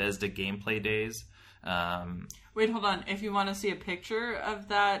 2 Bethesda gameplay days. Wait, hold on. If you want to see a picture of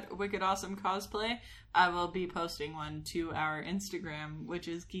that wicked awesome cosplay, I will be posting one to our Instagram, which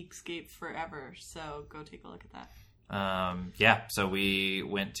is Geekscape Forever. So go take a look at that. Yeah, so we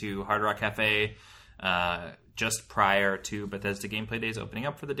went to Hard Rock Cafe just prior to Bethesda gameplay days opening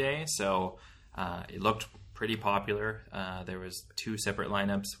up for the day. So it looked pretty popular. There was 2 separate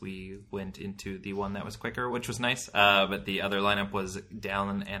lineups. We went into the one that was quicker, which was nice. But the other lineup was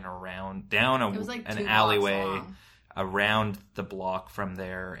down and around, It was like an 2 blocks alleyway long. around the block from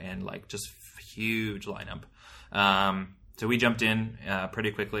there, and like just huge lineup. So we jumped in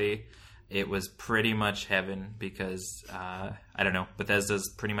pretty quickly. It was pretty much heaven because I don't know, Bethesda's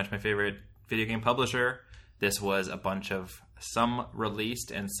pretty much my favorite video game publisher. This was a bunch of some released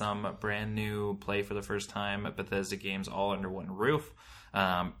and some brand new play for the first time at Bethesda games all under one roof.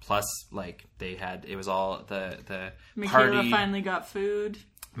 Plus, like it was all the Michaela party. finally got food.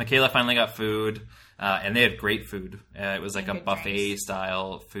 Michaela finally got food, and they had great food. It was like a good buffet drinks.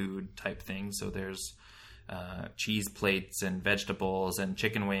 style food type thing. So there's cheese plates and vegetables and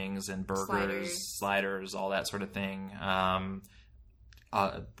chicken wings and burgers, sliders, all that sort of thing.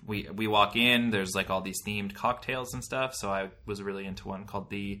 We walk in, there's like all these themed cocktails and stuff. So I was really into one called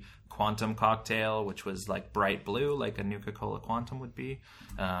the Quantum Cocktail, which was like bright blue, like a Nuka-Cola Quantum would be.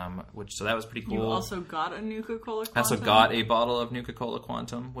 So that was pretty cool. You also got a Nuka-Cola Quantum? I also got a bottle of Nuka-Cola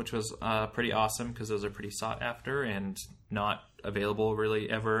Quantum, which was pretty awesome because those are pretty sought after and not available really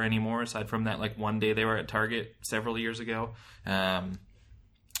ever anymore, aside from that like one day they were at Target several years ago,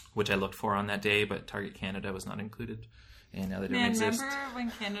 which I looked for on that day, but Target Canada was not included, and now they don't Man, exist. remember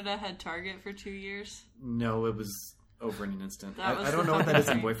when Canada had Target for 2 years? No, it was over in an instant. That was I don't the know what that is in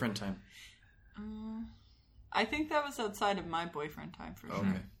fucking boyfriend time. I think that was outside of my boyfriend time for sure.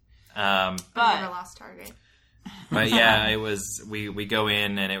 Okay. I never But lost Target. But yeah, it was we go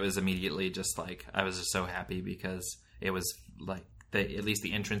in and it was immediately just like I was just so happy because it was like at least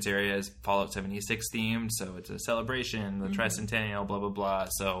the entrance area is Fallout 76 themed, so it's a celebration, the tricentennial, blah blah blah.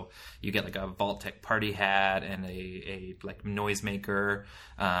 So you get like a Vault-Tec party hat and a like noisemaker,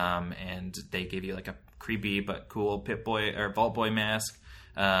 and they give you like a creepy but cool Pip-Boy or Vault Boy mask.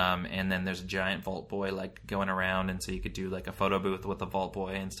 And then there's a giant Vault Boy like going around, and so you could do like a photo booth with a Vault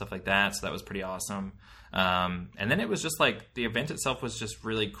Boy and stuff like that. So that was pretty awesome. And then it was just like the event itself was just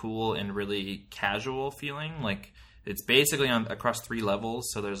really cool and really casual feeling. Like it's basically across 3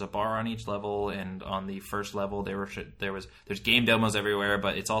 levels. So there's a bar on each level, and on the first level there's game demos everywhere,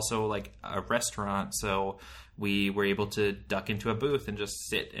 but it's also like a restaurant. So we were able to duck into a booth and just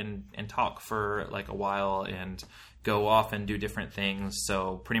sit and talk for like a while and go off and do different things.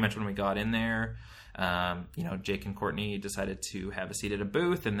 So pretty much when we got in there, Jake and Courtney decided to have a seat at a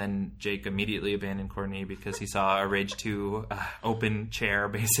booth, and then Jake immediately abandoned Courtney because he saw a Rage 2 open chair,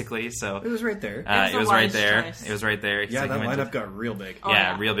 basically. So It was right there. it a was right wise there. choice. It was right there. Yeah, So that he went to- lineup got real big. yeah,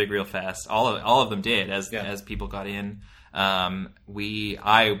 yeah. real big, real fast. All of them did as people got in.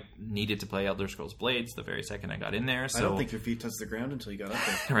 I needed to play Elder Scrolls Blades the very second I got in there. So I don't think your feet touched the ground until you got up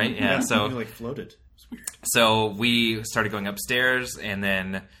there. Right, yeah, so- you like floated. It's weird. So we started going upstairs, and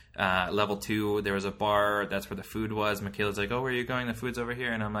then level 2, there was a bar. That's where the food was. Michaela's like, "Oh, where are you going? The food's over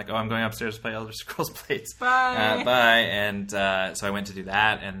here." And I'm like, "Oh, I'm going upstairs to play Elder Scrolls Blades." Bye. Bye. And so I went to do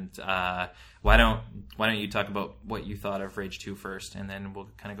that. And why don't you talk about what you thought of Rage 2 first, and then we'll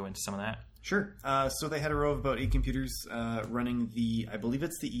kind of go into some of that. Sure. So they had a row of about 8 computers running I believe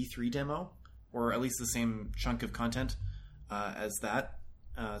it's the E3 demo, or at least the same chunk of content as that.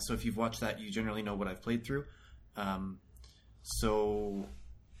 So if you've watched that, you generally know what I've played through. So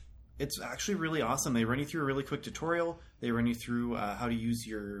it's actually really awesome. They run you through a really quick tutorial. They run you through how to use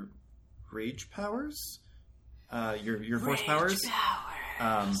your rage powers, your force powers.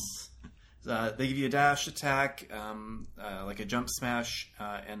 They give you a dash attack, like a jump smash,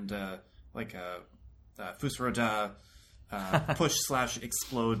 and like a Fusaroda push /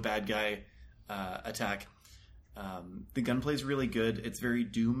 explode bad guy attack. The gunplay is really good. It's very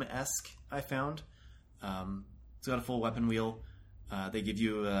Doom-esque, I found. It's got a full weapon wheel. They give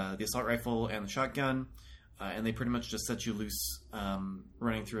you the assault rifle and the shotgun, and they pretty much just set you loose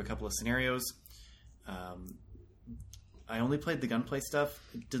running through a couple of scenarios. I only played the gunplay stuff.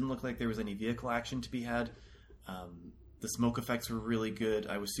 It didn't look like there was any vehicle action to be had. The smoke effects were really good.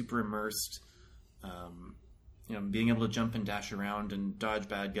 I was super immersed. Being able to jump and dash around and dodge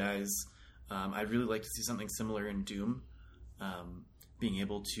bad guys. I'd really like to see something similar in Doom. Being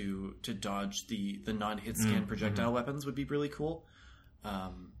able to dodge the non-hit scan projectile weapons would be really cool.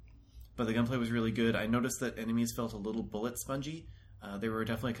 But the gunplay was really good. I noticed that enemies felt a little bullet spongy. There were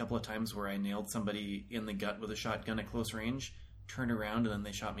definitely a couple of times where I nailed somebody in the gut with a shotgun at close range, turned around, and then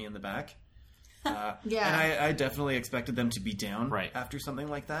they shot me in the back. Yeah. And I definitely expected them to be down Right. after something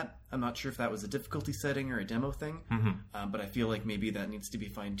like that. I'm not sure if that was a difficulty setting or a demo thing, but I feel like maybe that needs to be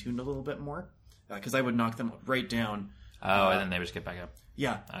fine-tuned a little bit more. Because I would knock them right down. And then they would just get back up.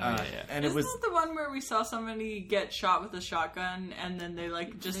 Yeah. Yeah. And Isn't it was... that the one where we saw somebody get shot with a shotgun and then they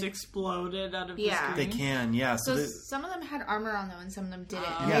just exploded out of the Yeah. screen? They can, yeah. So they- some of them had armor on them and some of them didn't.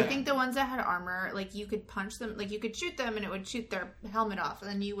 Oh. And Yeah. I think the ones that had armor, you could punch them, you could shoot them and it would shoot their helmet off. And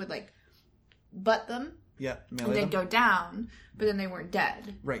then you would, butt them yeah, melee and they'd them. go down, but then they weren't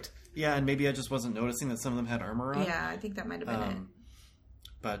dead. Right. Yeah, and maybe I just wasn't noticing that some of them had armor on. Yeah, I think that might have been it.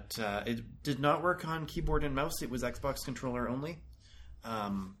 But it did not work on keyboard and mouse. It was Xbox controller only.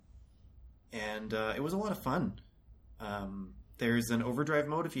 And it was a lot of fun. There's an overdrive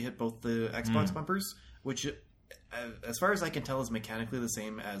mode if you hit both the Xbox bumpers, which, as far as I can tell, is mechanically the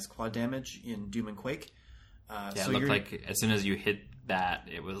same as quad damage in Doom and Quake. It looked like as soon as you hit that,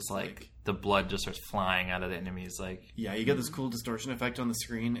 it was the blood just starts flying out of the enemies. Yeah, you get this cool distortion effect on the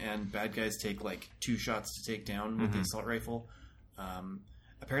screen, and bad guys take 2 shots to take down with the assault rifle.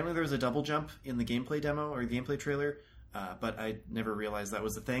 Apparently there was a double jump in the gameplay demo or the gameplay trailer, but I never realized that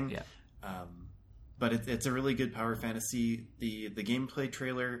was a thing. Yeah. But it's a really good power fantasy. The gameplay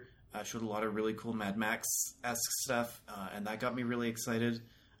trailer showed a lot of really cool Mad Max-esque stuff, and that got me really excited.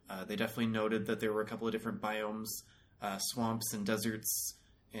 They definitely noted that there were a couple of different biomes, swamps and deserts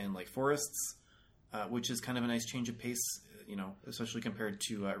and forests, which is kind of a nice change of pace, especially compared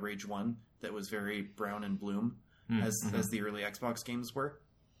to Rage 1 that was very brown and bloom as the early Xbox games were.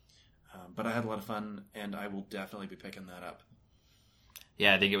 But I had a lot of fun, and I will definitely be picking that up.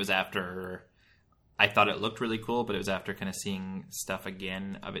 Yeah, I think it was after... I thought it looked really cool, but it was after kind of seeing stuff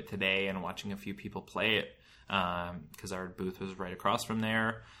again of it today and watching a few people play it, because our booth was right across from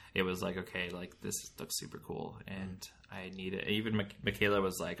there. It was this looks super cool, and I need it. Even Michaela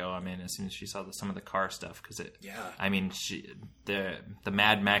was like, "Oh, I'm in," as soon as she saw some of the car stuff, because it. Yeah. I mean, the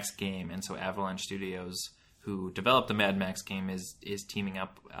Mad Max game, and so Avalanche Studios, who developed the Mad Max game, is teaming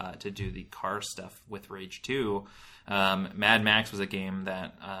up to do the car stuff with Rage 2. Mad Max was a game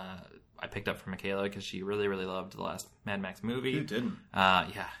that I picked up from Michaela because she really, really loved the last Mad Max movie. Who didn't?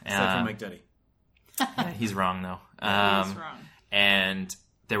 Yeah. Aside from Mike Duddy. He's wrong, though. He's wrong. And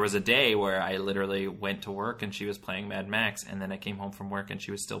there was a day where I literally went to work and she was playing Mad Max, and then I came home from work and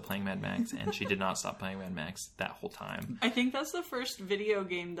she was still playing Mad Max, and she did not stop playing Mad Max that whole time. I think that's the first video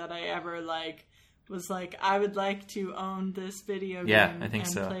game that I ever was I would like to own this video game. Yeah, I think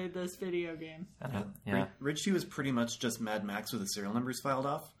and so. play this video game. Yeah. Rage 2 is pretty much just Mad Max with the serial numbers filed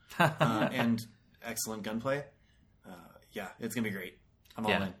off, and excellent gunplay. Yeah, it's gonna be great. I'm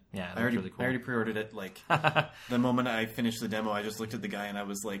all in. Yeah, I already, really cool. I already pre-ordered it. The moment I finished the demo, I just looked at the guy and I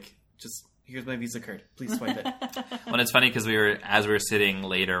was like, "Just here's my Visa card. Please swipe it." Well, it's funny because as we were sitting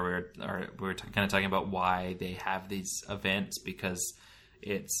later, we were kind of talking about why they have these events, because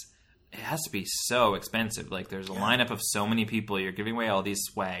it has to be so expensive. There's a lineup of so many people. You're giving away all this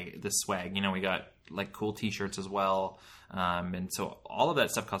swag. We got cool T-shirts as well, and so all of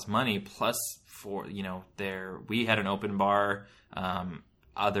that stuff costs money. Plus, we had an open bar.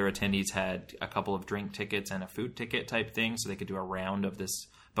 Other attendees had a couple of drink tickets and a food ticket type thing, so they could do a round of this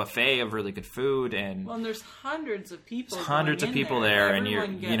buffet of really good food. And there's hundreds of people. Hundreds of people there, and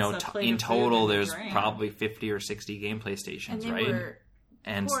Everyone gets a plate in of food total, and a there's drink. probably 50 or 60 gameplay stations, And they right? were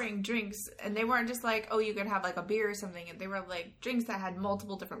pouring drinks, and they weren't just you could have a beer or something. They were drinks that had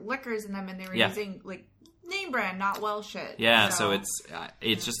multiple different liquors in them, and they were using name brand, not Welsh shit. Yeah, so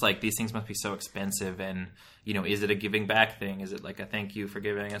it's just these things must be so expensive, and is it a giving back thing? Is it a thank you for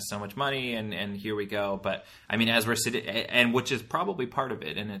giving us so much money, and here we go? But I mean, as we're sitting, and which is probably part of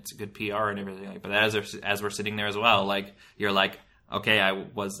it, and it's good PR and everything. But as we're sitting there as well, you're okay,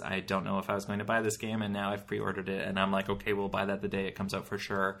 I don't know if I was going to buy this game, and now I've pre-ordered it, and I'm like, okay, we'll buy that the day it comes out for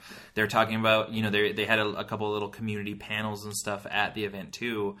sure. They're talking about, they had a couple of little community panels and stuff at the event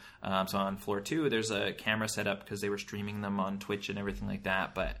too. So on floor 2, there's a camera set up because they were streaming them on Twitch and everything like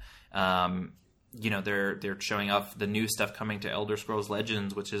that. But they're showing off the new stuff coming to Elder Scrolls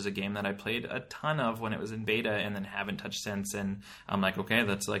Legends, which is a game that I played a ton of when it was in beta and then haven't touched since. And I'm like, okay,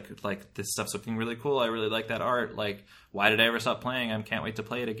 that's like this stuff's looking really cool. I really like that art. Like, why did I ever stop playing? I can't wait to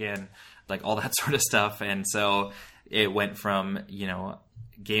play it again. Like all that sort of stuff. And so it went from,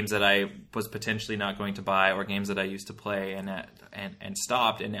 games that I was potentially not going to buy or games that I used to play and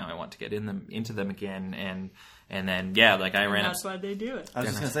stopped, and now I want to get into them again. And then, I ran up. That's why they do it. I was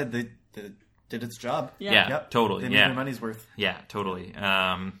just going to say, they did its job. Yeah, Yep. totally. They made their money's worth. Yeah, totally.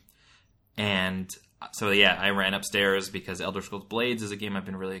 And so, I ran upstairs because Elder Scrolls Blades is a game I've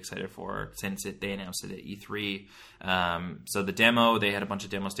been really excited for since they announced it at E3. So the demo, they had a bunch of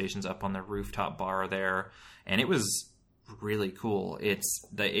demo stations up on the rooftop bar there, and it was really cool.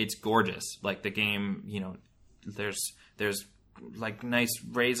 It's gorgeous. Like the game, there's like nice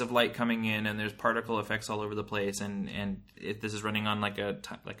rays of light coming in, and there's particle effects all over the place, and this is running on like a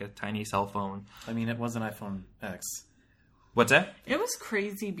tiny cell phone. I mean, it was an iPhone X. What's that? It was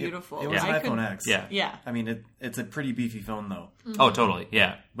crazy beautiful. It was an iPhone X. Yeah. I mean, it's a pretty beefy phone though. Oh, totally.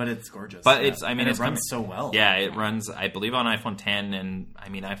 Yeah. But it's gorgeous. But it runs so well. Yeah, it runs, I believe, on iPhone 10, and I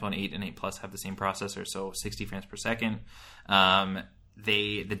mean, iPhone 8 and 8 Plus have the same processor, so 60 frames per second.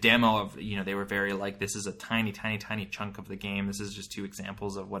 The demo of, they were very like, this is a tiny, tiny, tiny chunk of the game. This is just 2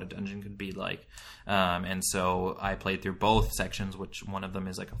 examples of what a dungeon could be like. And so I played through both sections, which one of them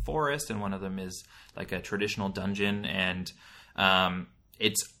is like a forest and one of them is like a traditional dungeon. And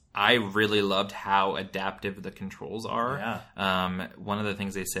I really loved how adaptive the controls are. Yeah. One of the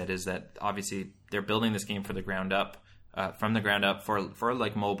things they said is that obviously they're building this game from the ground up for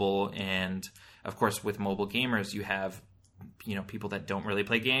like mobile. And of course, with mobile gamers, you have people that don't really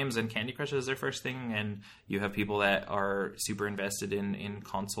play games and Candy Crush is their first thing, and you have people that are super invested in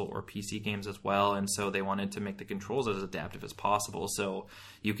console or PC games as well, and so they wanted to make the controls as adaptive as possible. So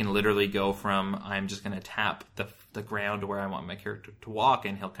you can literally go from, I'm just going to tap the ground where I want my character to walk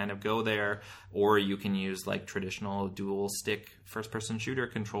and he'll kind of go there, or you can use like traditional dual stick first person shooter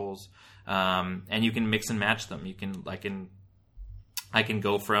controls, and you can mix and match them. I can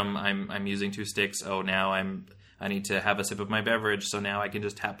go from I'm using 2 sticks, now I need to have a sip of my beverage, so now I can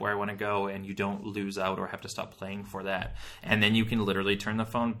just tap where I want to go, and you don't lose out or have to stop playing for that. And then you can literally turn the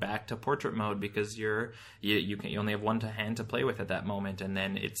phone back to portrait mode because you only have one hand to play with at that moment, and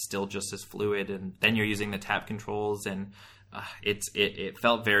then it's still just as fluid. And then you're using the tap controls, and it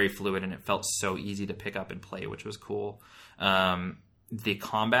felt very fluid, and it felt so easy to pick up and play, which was cool. The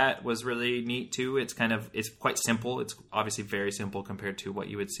combat was really neat too. It's quite simple. It's obviously very simple compared to what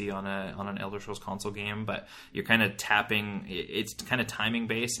you would see on an Elder Scrolls console game, but you're kind of tapping. It's kind of timing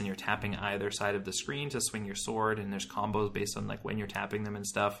based, and you're tapping either side of the screen to swing your sword, and there's combos based on like when you're tapping them and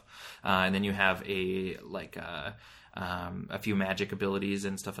stuff. And then you have a few magic abilities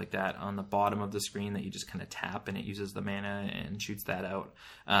and stuff like that on the bottom of the screen that you just kind of tap, and it uses the mana and shoots that out.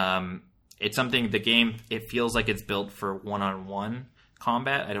 It's something, the game, it feels like it's built for one-on-one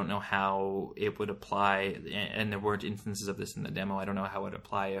combat. I don't know how it would apply, and there weren't instances of this in the demo. I don't know how it would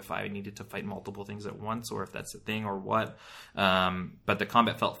apply if I needed to fight multiple things at once, or if that's a thing or what. But the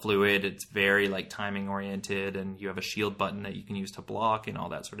combat felt fluid. It's very like timing oriented, and you have a shield button that you can use to block and all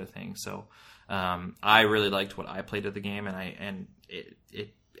that sort of thing. So I really liked what I played of the game, and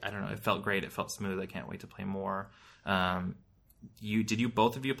it I don't know, it felt great. It felt smooth. I can't wait to play more.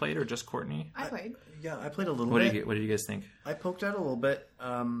 Both of you played, or just Courtney? I played. I played a little bit. What did you guys think? I poked out a little bit.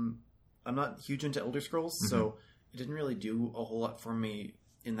 I'm not huge into Elder Scrolls, so it didn't really do a whole lot for me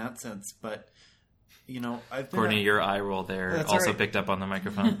in that sense. But I've been Courtney, your eye roll there also right. Picked up on the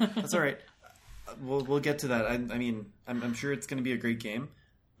microphone. That's all right. We'll get to that. I mean, I'm sure it's going to be a great game,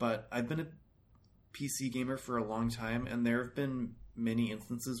 but I've been a PC gamer for a long time, and there have been many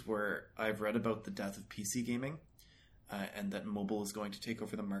instances where I've read about the death of PC gaming. And that mobile is going to take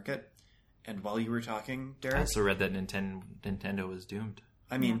over the market. And while you were talking, Derek, I also read that Nintendo was doomed.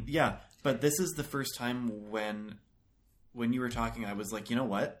 I mean, yeah, but this is the first time when you were talking, I was like, you know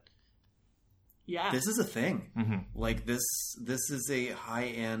what? Yeah, this is a thing. Mm-hmm. Like this is a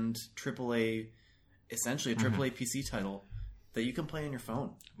high-end AAA, essentially a AAA PC title that you can play on your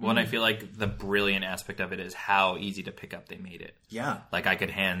phone. Well, and I feel like the brilliant aspect of it is how easy to pick up they made it. Yeah. Like I could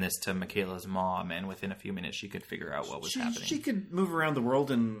hand this to Michaela's mom, and within a few minutes she could figure out what was happening. She could move around the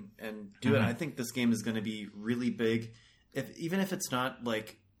world and do it. I think this game is going to be really big. Even if it's not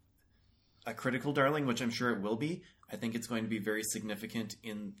like a critical darling, which I'm sure it will be, I think it's going to be very significant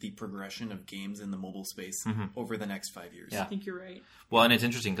in the progression of games in the mobile space over the next 5 years. Yeah. I think you're right. Well, and it's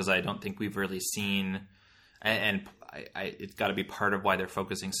interesting because I don't think we've really seen, and it's got to be part of why they're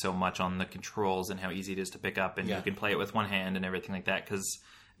focusing so much on the controls and how easy it is to pick up, and you can play it with one hand and everything like that. Because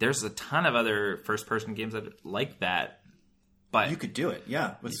there's a ton of other first-person games that like that, but you could do it,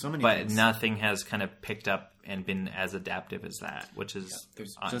 with so many. But things. nothing has kind of picked up and been as adaptive as that, which is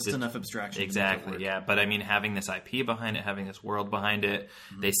there's just enough abstraction. Exactly, yeah. But I mean, having this IP behind it, having this world behind it,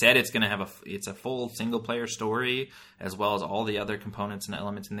 they said it's going to have it's a full single player story as well as all the other components and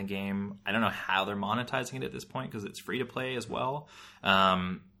elements in the game. I don't know how they're monetizing it at this point because it's free to play as well.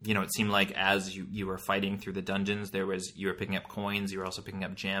 It seemed like as you were fighting through the dungeons, you were picking up coins, you were also picking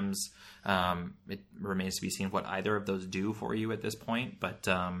up gems. It remains to be seen what either of those do for you at this point, but.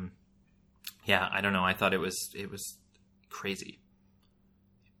 Yeah, I don't know. I thought it was crazy.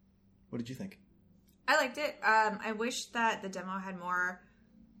 What did you think? I liked it. I wish that the demo had more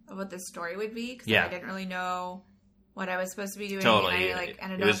of what the story would be because I didn't really know what I was supposed to be doing. Totally. And I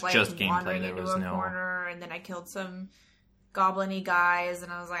ended it was up just wandering gameplay. into a corner, and then I killed some goblin-y guys,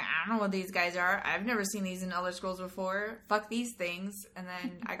 and I was like, I don't know what these guys are. I've never seen these in Elder Scrolls before. Fuck these things. And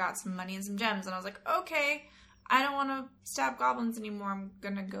then I got some money and some gems, and I was like, okay. I don't want to stab goblins anymore. I'm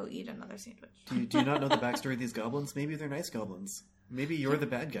going to go eat another sandwich. Do you not know the backstory of these goblins? Maybe they're nice goblins. Maybe you're the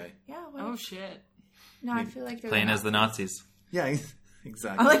bad guy. Yeah. Oh, shit. No, I feel like they're playing as the Nazis. Yeah,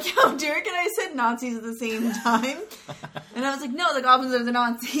 exactly. I like how Derek and I said Nazis at the same time. And I was like, no, the goblins are the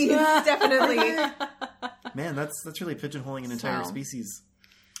Nazis. Definitely. Man, that's really pigeonholing an entire species.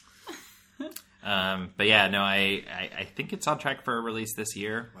 But yeah, no, I think it's on track for a release this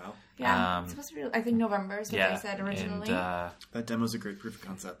year. Wow. Yeah, it's supposed to be, I think November is what they said originally. And, that demo's a great proof of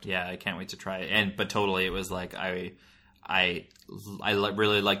concept. Yeah, I can't wait to try it. But totally, it was like I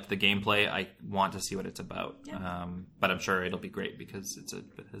really liked the gameplay. I want to see what it's about. Yeah. But I'm sure it'll be great because it's a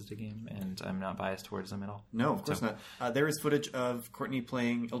Bethesda game, and I'm not biased towards them at all. No, of course not. There is footage of Courtney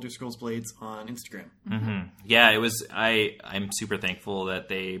playing Elder Scrolls Blades on Instagram. Mm-hmm. Yeah, it was. I'm super thankful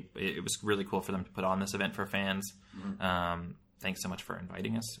that it was really cool for them to put on this event for fans. Mm-hmm. Thanks so much for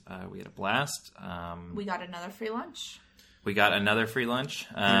inviting us. We had a blast. We got another free lunch.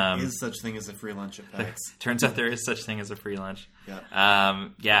 There is such thing as a free lunch at PAX. Turns out there is such thing as a free lunch. Yeah.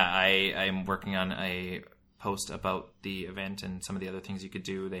 I'm working on a post about the event and some of the other things you could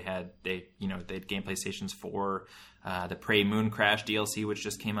do. They had gameplay stations for the Prey Moon Crash DLC, which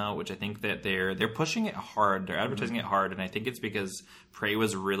just came out, which I think that they're pushing it hard. They're advertising it hard, and I think it's because Prey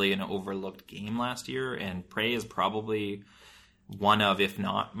was really an overlooked game last year, and Prey is probably one of, if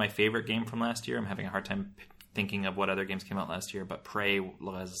not my favorite game from last year. I'm having a hard time thinking of what other games came out last year, but Prey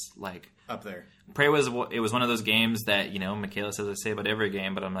was like up there. Prey was one of those games that, Michaela says I say about every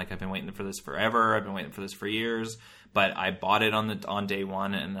game, but I'm like, I've been waiting for this forever. I've been waiting for this for years. But I bought it on day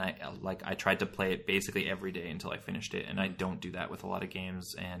one, and I tried to play it basically every day until I finished it, and I don't do that with a lot of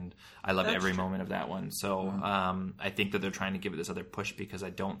games, and I loved every moment of that one. So I think that they're trying to give it this other push because I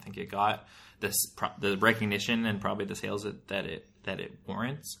don't think it got the recognition and probably the sales that it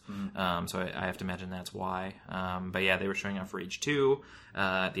warrants. So I have to imagine that's why. But yeah, they were showing off Rage 2,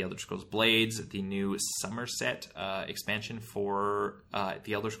 the Elder Scrolls Blades, the new Somerset expansion for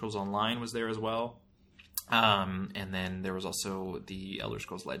the Elder Scrolls Online was there as well. And then there was also the Elder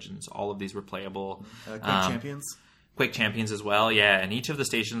Scrolls Legends. All of these were playable. Quick Champions? Quick Champions as well, yeah. And each of the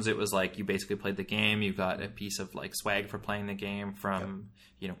stations, it was like you basically played the game. You got a piece of like swag for playing the game, from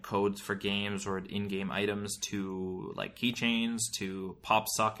codes for games or in-game items to like keychains to pop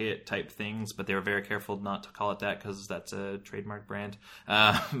socket type things. But they were very careful not to call it that because that's a trademark brand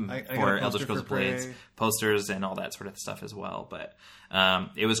for Elder Scrolls Blades, posters and all that sort of stuff as well. But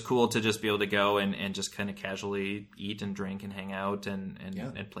it was cool to just be able to go and just kind of casually eat and drink and hang out and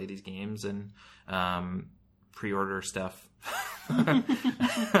play these games and pre-order stuff. So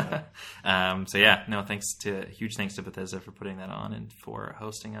yeah, no, huge thanks to Bethesda for putting that on and for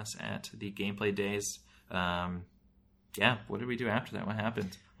hosting us at the gameplay days. Yeah, what did we do after that? What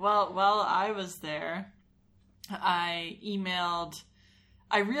happened? Well, while I was there, I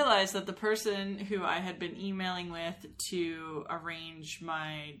realized that the person who I had been emailing with to arrange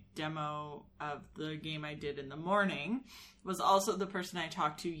my demo of the game I did in the morning was also the person I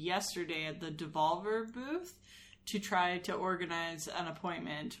talked to yesterday at the Devolver booth to try to organize an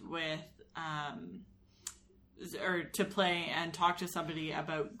appointment with, or to play and talk to somebody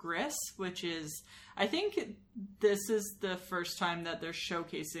about Gris, which is, I think this is the first time that they're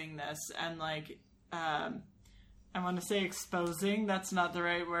showcasing this and like, I want to say exposing, that's not the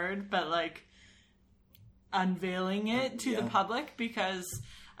right word, but like unveiling it to the public because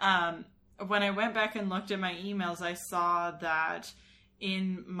when I went back and looked at my emails, I saw that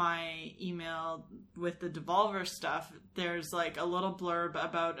in my email with the Devolver stuff, there's like a little blurb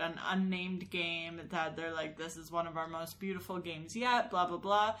about an unnamed game that they're like, this is one of our most beautiful games yet, blah, blah,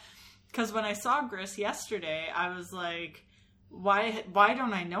 blah. Because when I saw Gris yesterday, I was like, why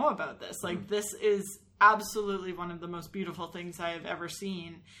don't I know about this? Like, this is absolutely one of the most beautiful things I have ever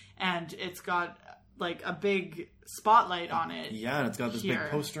seen. And it's got like a big spotlight on it. Yeah, and it's got this here.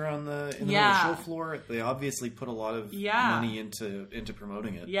 big poster in the middle of the show floor. They obviously put a lot of money into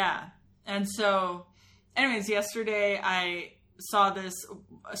promoting it. Yeah. And so, anyways, yesterday I saw this,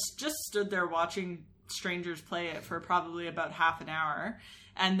 just stood there watching strangers play it for probably about half an hour,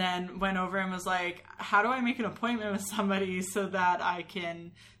 and then went over and was like, how do I make an appointment with somebody so that I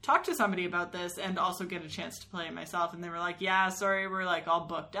can talk to somebody about this and also get a chance to play it myself? And they were like, yeah, sorry, we're like all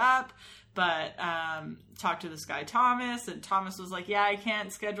booked up. But talked to this guy, Thomas, and Thomas was like, yeah, I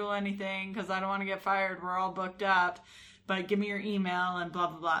can't schedule anything because I don't want to get fired. We're all booked up, but give me your email and blah,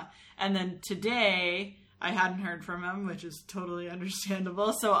 blah, blah. And then today, I hadn't heard from him, which is totally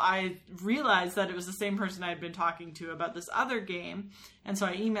understandable. So I realized that it was the same person I had been talking to about this other game. And so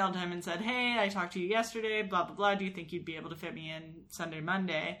I emailed him and said, hey, I talked to you yesterday, blah, blah, blah. Do you think you'd be able to fit me in Sunday,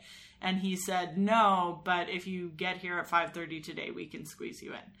 Monday? And he said, no, but if you get here at 5:30 today, we can squeeze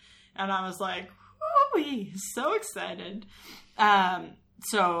you in. And I was like, woo-wee, so excited.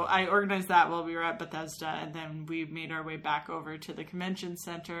 So I organized that while we were at Bethesda, and then we made our way back over to the convention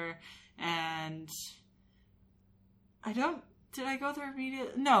center. And did I go there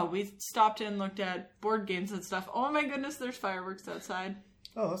immediately? No, we stopped and looked at board games and stuff. Oh my goodness, there's fireworks outside.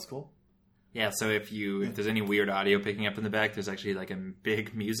 Oh, that's cool. Yeah, so if there's any weird audio picking up in the back, there's actually like a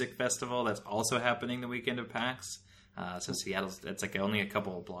big music festival that's also happening the weekend of PAX. So it's like only a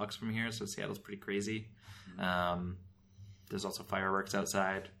couple of blocks from here, so Seattle's pretty crazy. There's also fireworks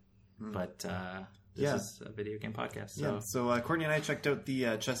outside, but this is a video game podcast. So. Yeah, so Courtney and I checked out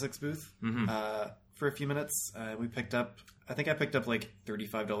the Chessex booth for a few minutes. I picked up like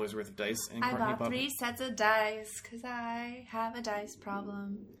 $35 worth of dice. And I bought 3 sets of dice because I have a dice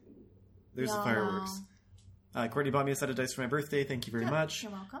problem. There's the fireworks. Courtney bought me a set of dice for my birthday. Thank you very much.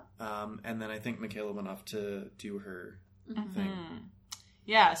 You're welcome. And then I think Michaela went off to do her thing.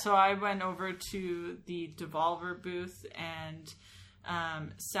 Yeah, so I went over to the Devolver booth and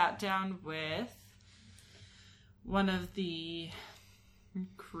sat down with one of the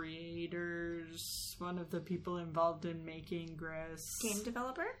creators, one of the people involved in making Gris. Game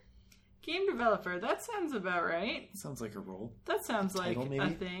developer? Game developer, that sounds about right. Sounds like a role. That sounds like Title, maybe? a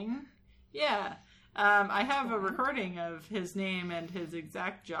thing. Yeah. I have a recording of his name and his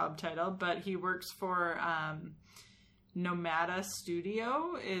exact job title, but he works for Nomada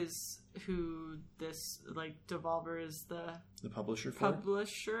Studio is who this, like, Devolver is the publisher for?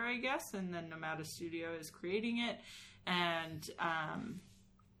 Publisher, I guess, and then Nomada Studio is creating it. And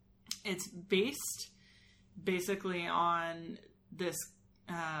it's based basically on this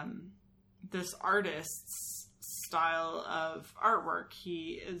this artist's style of artwork.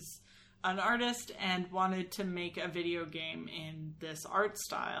 He is an artist and wanted to make a video game in this art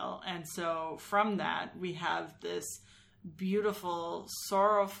style. And so from that, we have this beautiful,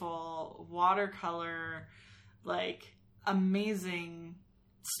 sorrowful, watercolor, like, amazing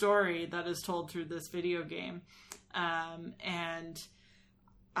story that is told through this video game. And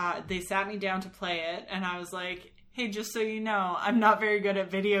they sat me down to play it, and I was like, hey, just so you know, I'm not very good at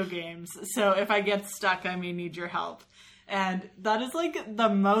video games, so if I get stuck, I may need your help. And that is, like, the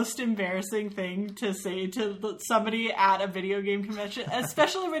most embarrassing thing to say to somebody at a video game convention,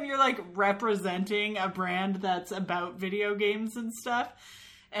 especially when you're, like, representing a brand that's about video games and stuff.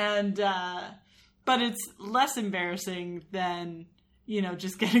 And, but it's less embarrassing than, you know,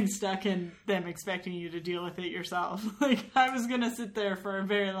 just getting stuck and them expecting you to deal with it yourself. Like, I was gonna sit there for a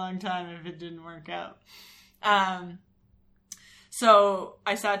very long time if it didn't work out. So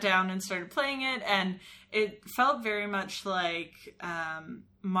I sat down and started playing it, and it felt very much like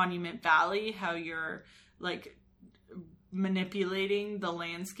Monument Valley, how you're, like, manipulating the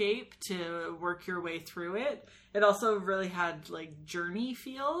landscape to work your way through it. It also really had, like, Journey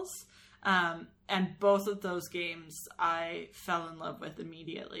feels. And both of those games I fell in love with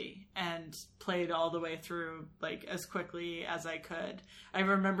immediately and played all the way through, like, as quickly as I could. I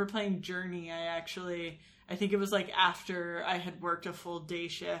remember playing Journey. I think it was, like, after I had worked a full day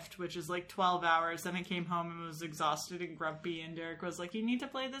shift, which is, like, 12 hours. Then I came home and was exhausted and grumpy, and Derek was like, you need to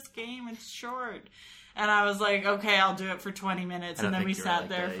play this game. It's short. And I was like, okay, I'll do it for 20 minutes. And then we sat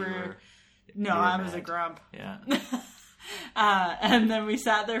there for... No, I was a grump. Yeah. And then we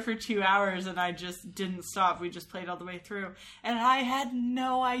sat there for 2 hours and I just didn't stop. We just played all the way through. And I had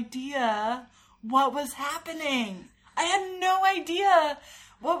no idea what was happening. I had no idea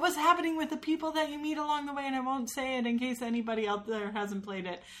what was happening with the people that you meet along the way. And I won't say it in case anybody out there hasn't played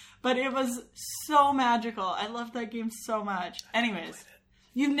it. But it was so magical. I loved that game so much. Anyways.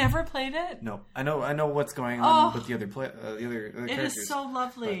 You've never played it? No, I know what's going on with the other characters. It is so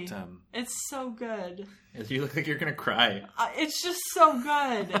lovely. But, it's so good. You look like you're gonna cry. It's just so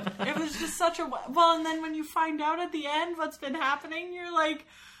good. It was just such a and then when you find out at the end what's been happening, you're like,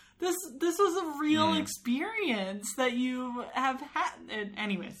 this was a real experience that you have had.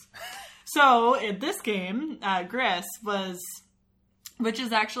 Anyways, so in this game, Gris which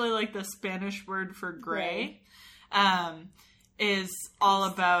is actually like the Spanish word for gray. Is all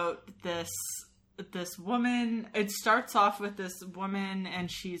about this woman. It starts off with this woman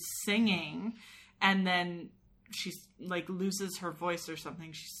and she's singing, and then she's like loses her voice or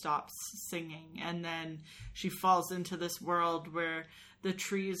something. She stops singing, and then she falls into this world where the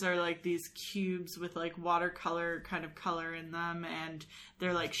trees are like these cubes with like watercolor kind of color in them, and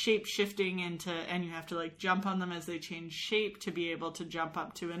they're like shape shifting and you have to like jump on them as they change shape to be able to jump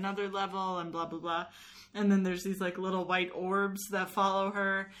up to another level and blah blah blah. And then there's these like little white orbs that follow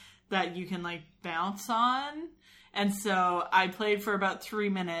her that you can like bounce on. And so I played for about 3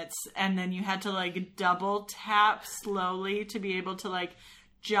 minutes, and then you had to like double tap slowly to be able to like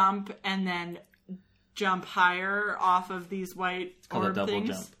jump and then jump higher off of these white orb things.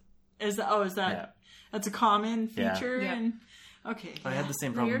 Jump. Is that that's a common feature? Yeah. And okay. I had the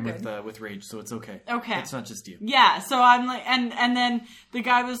same problem with Rage, so it's okay. Okay. It's not just you. Yeah, so I'm like, and then the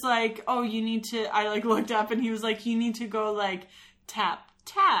guy was like, oh, you need to, I like looked up and he was like, you need to go like tap,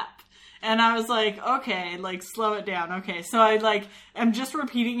 tap. And I was like, okay, like slow it down. Okay. So I like, am just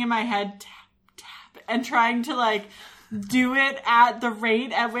repeating in my head, tap, tap, and trying to like do it at the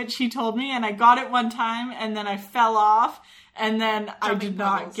rate at which he told me. And I got it one time and then I fell off and then I did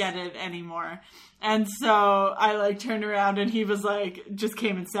not get it anymore. And so I like turned around and he was like, just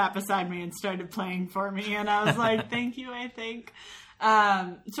came and sat beside me and started playing for me. And I was like, thank you, I think.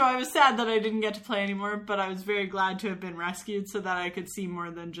 So I was sad that I didn't get to play anymore, but I was very glad to have been rescued so that I could see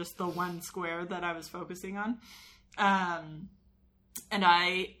more than just the one square that I was focusing on. And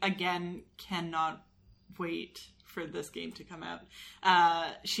I, again, cannot wait for this game to come out.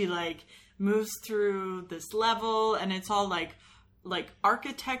 She like moves through this level and it's all like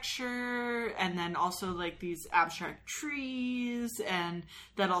architecture and then also like these abstract trees and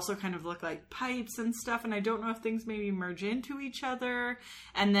that also kind of look like pipes and stuff, and I don't know if things maybe merge into each other.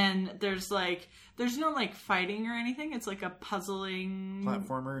 And then there's no like fighting or anything, it's like a puzzling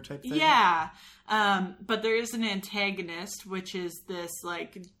platformer type thing. Yeah. But there is an antagonist, which is this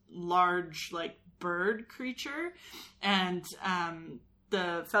like large like bird creature, and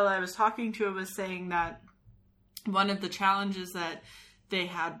the fella I was talking to was saying that one of the challenges that they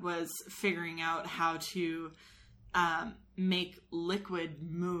had was figuring out how to make liquid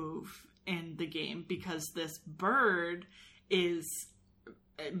move in the game, because this bird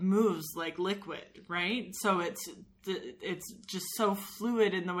moves like liquid, right? So it's just so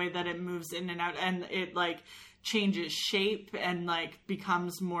fluid in the way that it moves in and out, and it like changes shape and like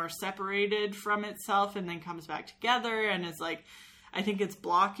becomes more separated from itself and then comes back together and is like, I think it's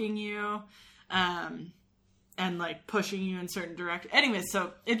blocking you. And like pushing you in certain directions. Anyway,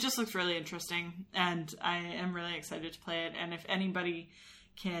 so it just looks really interesting, and I am really excited to play it. And if anybody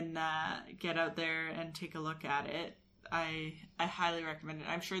can get out there and take a look at it, I highly recommend it.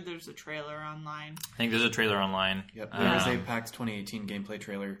 I'm sure there's a trailer online. I think there's a trailer online. Yep, there was a PAX 2018 gameplay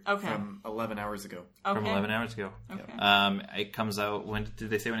trailer from 11 hours ago. Okay. From 11 hours ago. Okay. It comes out, when did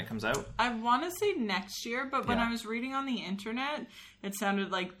they say when it comes out? I want to say next year, but when I was reading on the internet, it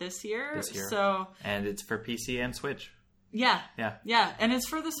sounded like this year. This year. So, and it's for PC and Switch. Yeah. Yeah. Yeah. And it's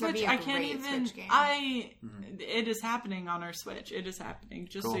for the Switch. Be a I can't great even. Switch game. It is happening on our Switch. It is happening,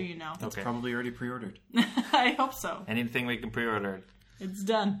 just Cool. so you know. It's probably already pre-ordered. I hope so. Anything we can pre-order. It's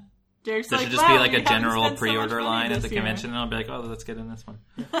done. Derek's There like, should just be wow, like we a haven't general spent so much pre-order money line at this the year. convention, and I'll be like, oh, let's get in this one.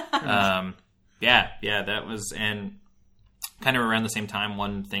 Yeah, that was, and kind of around the same time,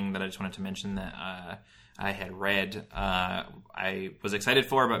 one thing that I just wanted to mention that I had read, I was excited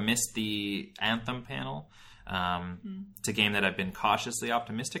for, but missed the Anthem panel. It's a game that I've been cautiously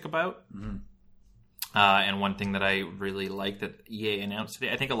optimistic about. And one thing that I really like that EA announced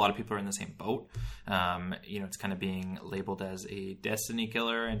today, I think a lot of people are in the same boat. It's kind of being labeled as a Destiny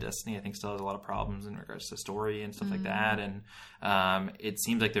killer, and Destiny, I think, still has a lot of problems in regards to story and stuff like that. And it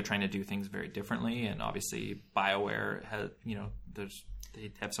seems like they're trying to do things very differently. And obviously, BioWare has,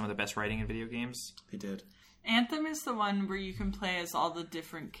 they have some of the best writing in video games. They did. Anthem is the one where you can play as all the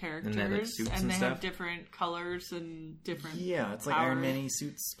different characters, And they have, like, suits and they stuff? have different colors and different. Yeah, it's like power. Iron Man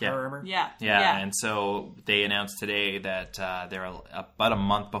suits, Yeah. power armor. Yeah, Yeah, and so they announced today that they're about a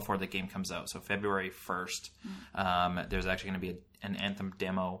month before the game comes out, so February 1st, there's actually going to be an Anthem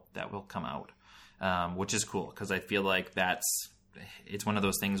demo that will come out, which is cool, because I feel like it's one of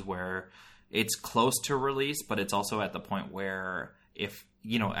those things where it's close to release, but it's also at the point where if,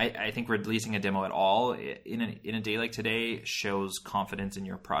 I think releasing a demo at all in a day like today shows confidence in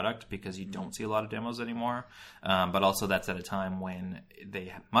your product, because you don't see a lot of demos anymore. But also that's at a time when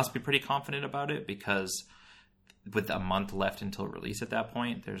they must be pretty confident about it, because with a month left until release at that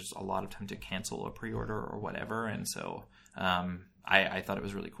point, there's a lot of time to cancel a pre-order or whatever. And so I thought it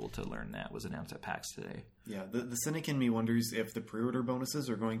was really cool to learn that was announced at PAX today. Yeah, the cynic in me wonders if the pre-order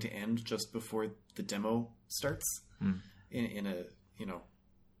bonuses are going to end just before the demo starts in a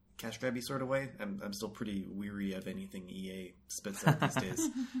cash grabby sort of way. I'm still pretty weary of anything EA spits out these days,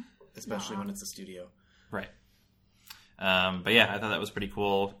 especially when it's a studio. Right. But yeah, I thought that was pretty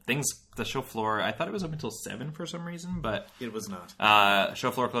cool. The show floor, I thought it was up until 7 for some reason, but It was not. show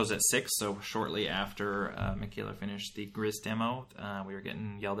floor closed at 6, so shortly after Michaela finished the Grizz demo, we were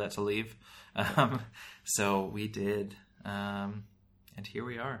getting yelled at to leave. So we did, and here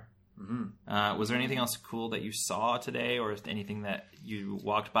we are. Mm-hmm. Was there anything else cool that you saw today, or anything that you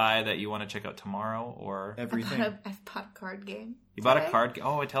walked by that you want to check out tomorrow, or Everything. I've bought a card game. you bought a today. card?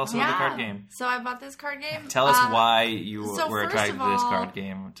 Oh, tell us about the card game. So I bought this card game. Tell us why you so were first attracted of to this all- card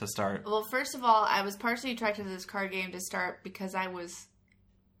game to start. Well, first of all, I was partially attracted to this card game to start because I was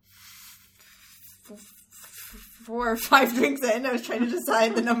 4 or 5 drinks in. I was trying to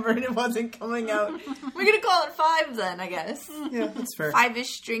decide the number and it wasn't coming out. We're gonna call it 5 then, I guess. Yeah, that's fair.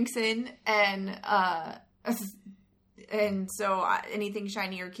 5-ish drinks in, and so anything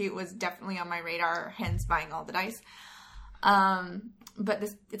shiny or cute was definitely on my radar. Hence, buying all the dice. But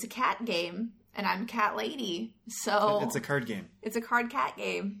it's a cat game, and I'm a cat lady, so It's a card game. it's a card cat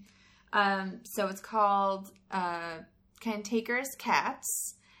game. So it's called Cantankerous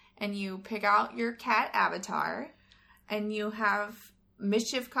Cats, and you pick out your cat avatar, and you have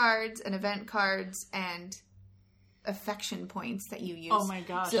mischief cards and event cards and affection points that you use. Oh my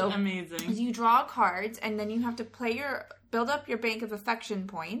gosh, So- amazing. You draw cards, and then you have to build up your bank of affection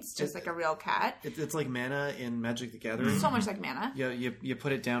points, just like a real cat. It's like mana in Magic the Gathering. So much like mana. Yeah, you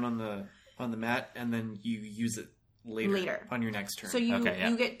put it down on the mat, and then you use it later on your next turn. So you Okay, yeah.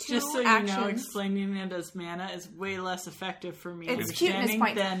 you get 2 Just so actions. you know, explaining it as mana is way less effective for me It's cuteness understanding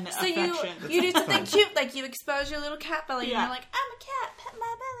points. than So affection. you do something cute, like you expose your little cat belly, and Yeah. you're like, I'm a cat, pet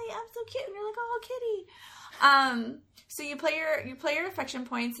my belly, I'm so cute, and you're like, oh, kitty. So you play your affection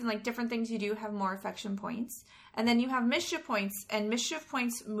points, and like different things you do have more affection points, and then you have mischief points, and mischief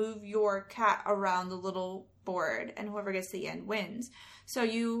points move your cat around the little board, and whoever gets to the end wins. So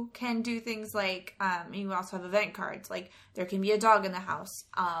you can do things like, you also have event cards, like there can be a dog in the house,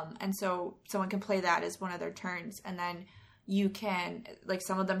 and so someone can play that as one of their turns, and then you can, like,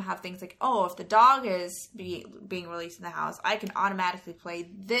 some of them have things like, oh, if the dog is being released in the house, I can automatically play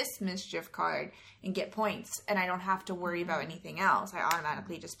this mischief card and get points, and I don't have to worry about anything else. I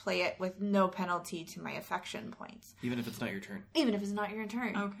automatically just play it with no penalty to my affection points, even if it's not your turn. even if it's not your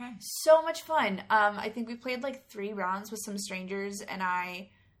turn. Okay. So much fun. I think we played like 3 rounds with some strangers, and I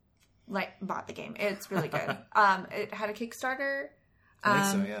bought the game. It's really good. It had a Kickstarter.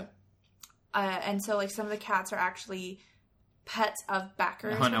 I think so, yeah. And so like some of the cats are actually pets of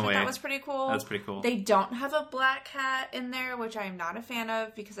backers. Oh, no which I way. thought was pretty cool. That's pretty cool. They don't have a black cat in there, which I'm not a fan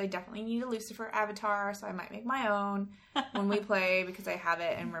of because I definitely need a Lucifer avatar, so I might make my own when we play because I have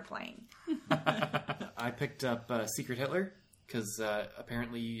it and we're playing. I picked up Secret Hitler because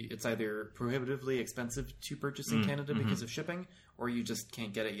apparently it's either prohibitively expensive to purchase in Canada because of shipping, or you just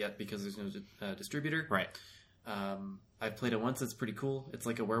can't get it yet because there's no distributor. Right. I've played it once. It's pretty cool. It's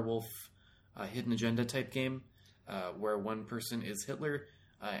like a werewolf hidden agenda type game where one person is Hitler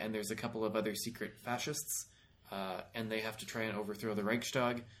and there's a couple of other secret fascists, and they have to try and overthrow the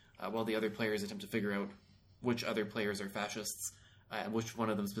Reichstag while the other players attempt to figure out which other players are fascists and which one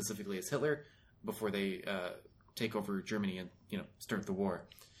of them specifically is Hitler before they take over Germany and start the war.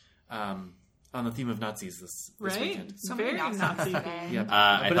 On the theme of Nazis this Right? weekend. So Very many Nazi Nazis game. Yeah,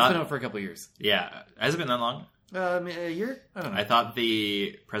 I but thought- it's been out for a couple of years. Yeah. Has it been that long? A year? I don't know. I thought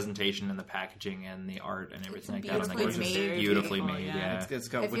the presentation and the packaging and the art and everything like that on the beautifully game was made. beautifully Beautiful, made. yeah. Yeah. It's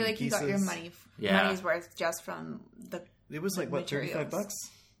got I feel wooden like you got your pieces. money's worth just from the. It was like, what, materials. $35?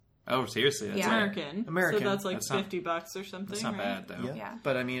 Oh, seriously? That's Yeah. it? American. So that's like That's not- $50 or something. That's not right? bad though. Yeah.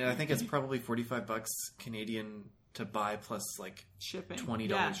 But I mean, I think it's probably $45 Canadian to buy plus like Shipping. $20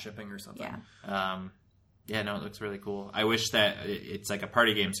 Yeah. shipping or something. Yeah. Yeah, no, it looks really cool. I wish that it's like a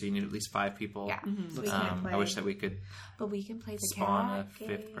party game, so you need at least 5 people. Yeah. So we can play. I wish that we could But we can play the spawn a cat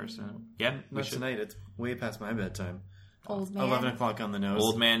 5th game. person. Yeah, we Not should. tonight. It's way past my bedtime. Old man. 11 o'clock on the nose.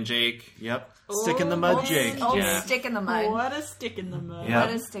 Old man Jake. Yep. Stick in the mud, Old- Jake. Old Yeah. stick in the mud. What a stick in the mud. Yeah.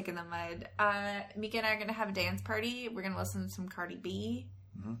 What a stick in the mud. Mika and I are going to have a dance party. We're going to listen to some Cardi B.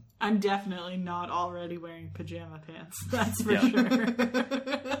 I'm definitely not already wearing pajama pants. That's for Yeah. sure.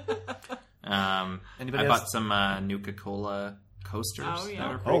 Anybody I else? bought some Nuka-Cola coasters. Oh, yeah.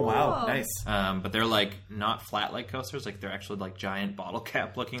 That were pretty Oh, wow. Cool. Nice. but they're like not flat like coasters, like they're actually like giant bottle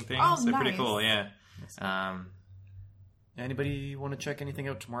cap looking things. Oh, They're pretty nice. cool, yeah. Anybody want to check anything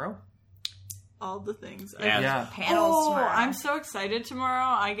out tomorrow? All the things. Yeah. Yeah. Panels tomorrow. I'm so excited tomorrow.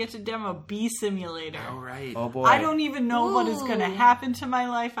 I get to demo Bee Simulator. Oh right. Oh, boy. I don't even know what is going to Ooh. happen to my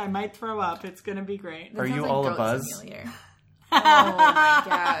life. I might throw up. It's going to be great. That Are sounds you like all Goat abuzz? Simulator. Oh my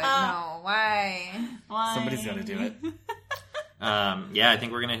god, no, why? Why? Somebody's got to do it. Yeah, I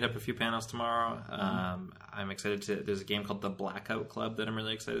think we're gonna hit up a few panels tomorrow. I'm excited to. There's a game called the Blackout Club that I'm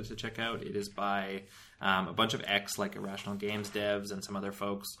really excited to check out. It is by a bunch of like Irrational Games devs and some other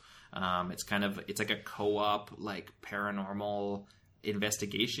folks. It's like a co-op like paranormal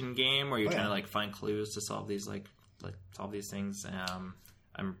investigation game where you're trying to like find clues to solve these like solve these things.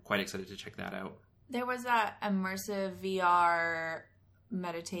 I'm quite excited to check that out. There was that immersive VR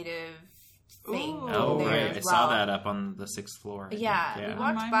meditative thing. Ooh. Oh there right, as I well. saw that up on the 6th floor. I Yeah, think. we yeah.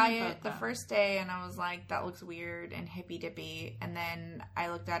 walked Remind by me about it the that. first day, and I was like, "That looks weird and hippy dippy." And then I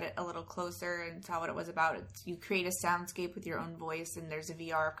looked at it a little closer and saw what it was about. It's, you create a soundscape with your own voice, and there's a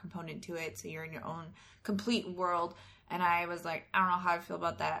VR component to it, so you're in your own complete world. And I was like, I don't know how I feel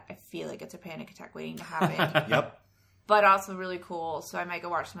about that. I feel like it's a panic attack waiting to happen, Yep. but also really cool. So I might go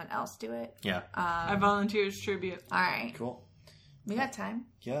watch someone else do it. Yeah. I volunteer as tribute. All right, Cool. we got time.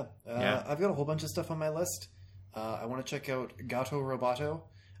 Yeah. Yeah. I've got a whole bunch of stuff on my list. I want to check out Gato Roboto.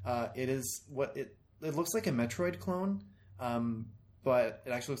 It is what it looks like a Metroid clone, but it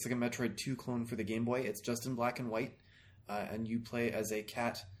actually looks like a Metroid 2 clone for the Game Boy. It's just in black and white, and you play as a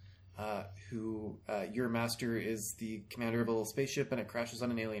cat who your master is the commander of a little spaceship, and it crashes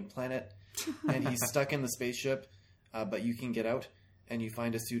on an alien planet, and he's stuck in the spaceship, but you can get out, and you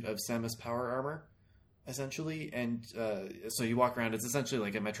find a suit of Samus power armor, essentially, and so you walk around. It's essentially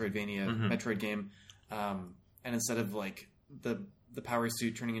like a Metroidvania Metroid game, and instead of like the power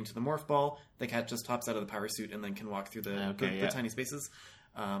suit turning into the morph ball, the cat just hops out of the power suit and then can walk through the tiny spaces.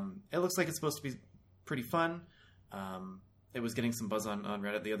 It looks like it's supposed to be pretty fun. It was getting some buzz on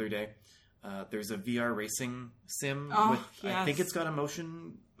Reddit the other day. There's a VR racing sim Oh, with, yes. I think it's got a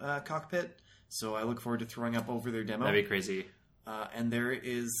motion cockpit, so I look forward to throwing up over their demo. That'd be crazy. And there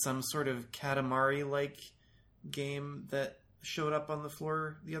is some sort of Katamari-like game that showed up on the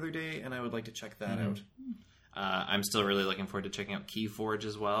floor the other day, and I would like to check that out. I'm still really looking forward to checking out Keyforge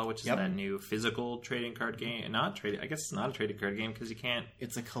as well, which is Yep. that new physical trading card game. Not trading. I guess it's not a trading card game because you can't.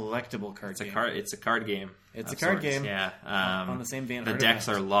 It's a collectible card It's a game. card. It's a card game. It's of a card sorts. game. Yeah. On the same vein. The decks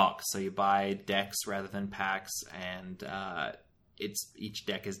are locked, so you buy decks rather than packs, and each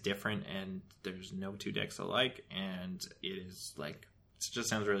deck is different, and there's no 2 decks alike, and it is like. It just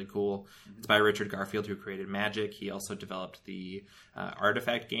sounds really cool. It's by Richard Garfield, who created Magic. He also developed the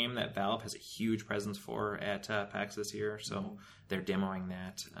Artifact game that Valve has a huge presence for at PAX this year. So they're demoing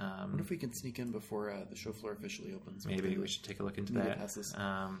that. I wonder if we can sneak in before the show floor officially opens. Maybe we should take a look into Media that. passes.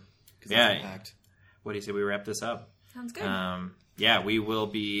 Yeah. It's packed. What do you say we wrap this up? Sounds good. Yeah, we will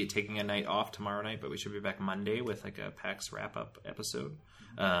be taking a night off tomorrow night, but we should be back Monday with like a PAX wrap-up episode.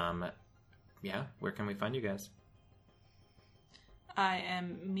 Yeah, where can we find you guys? I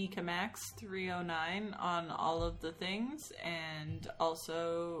am Mika Max 309 on all of the things, and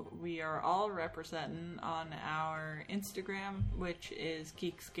also we are all representing on our Instagram, which is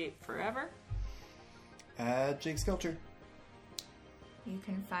Geekscape Forever. Jake Skelcher. You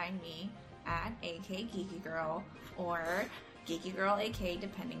can find me at AK Geeky Girl or Geeky Girl AK,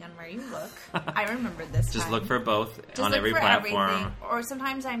 depending on where you look. I remembered this Just time. look for both Just on look every for platform. everything. Or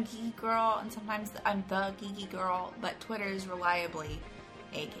sometimes I'm Geeky Girl, and sometimes I'm the Geeky Girl, but Twitter is reliably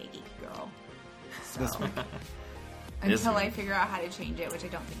AK Geeky Girl. So, This week. This until I week. figure out how to change it, which I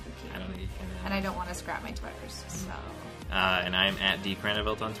don't think we I can. don't think you can. And I don't want to scrap my Twitters, so... And I am at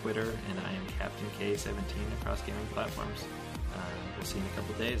DCranevelt on Twitter, and I am Captain K17 across gaming platforms. We'll see you in a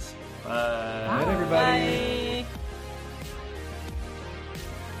couple days. Bye. Bye, everybody. Bye.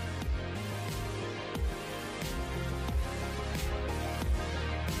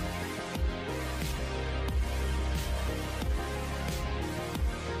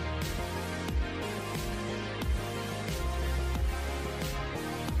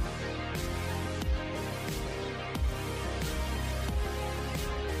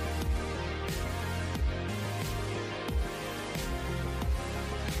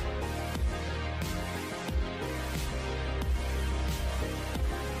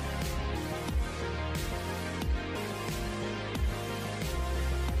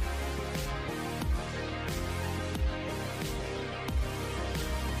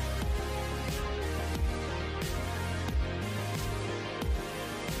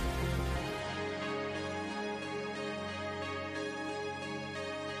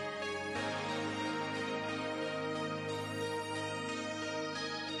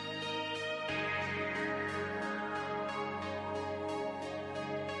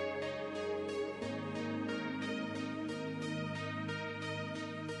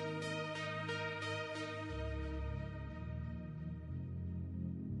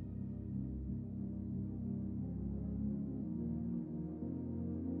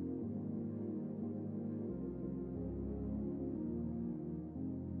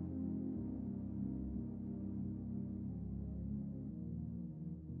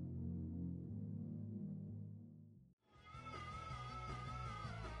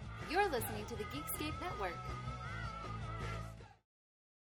 You're listening to the Geekscape Network.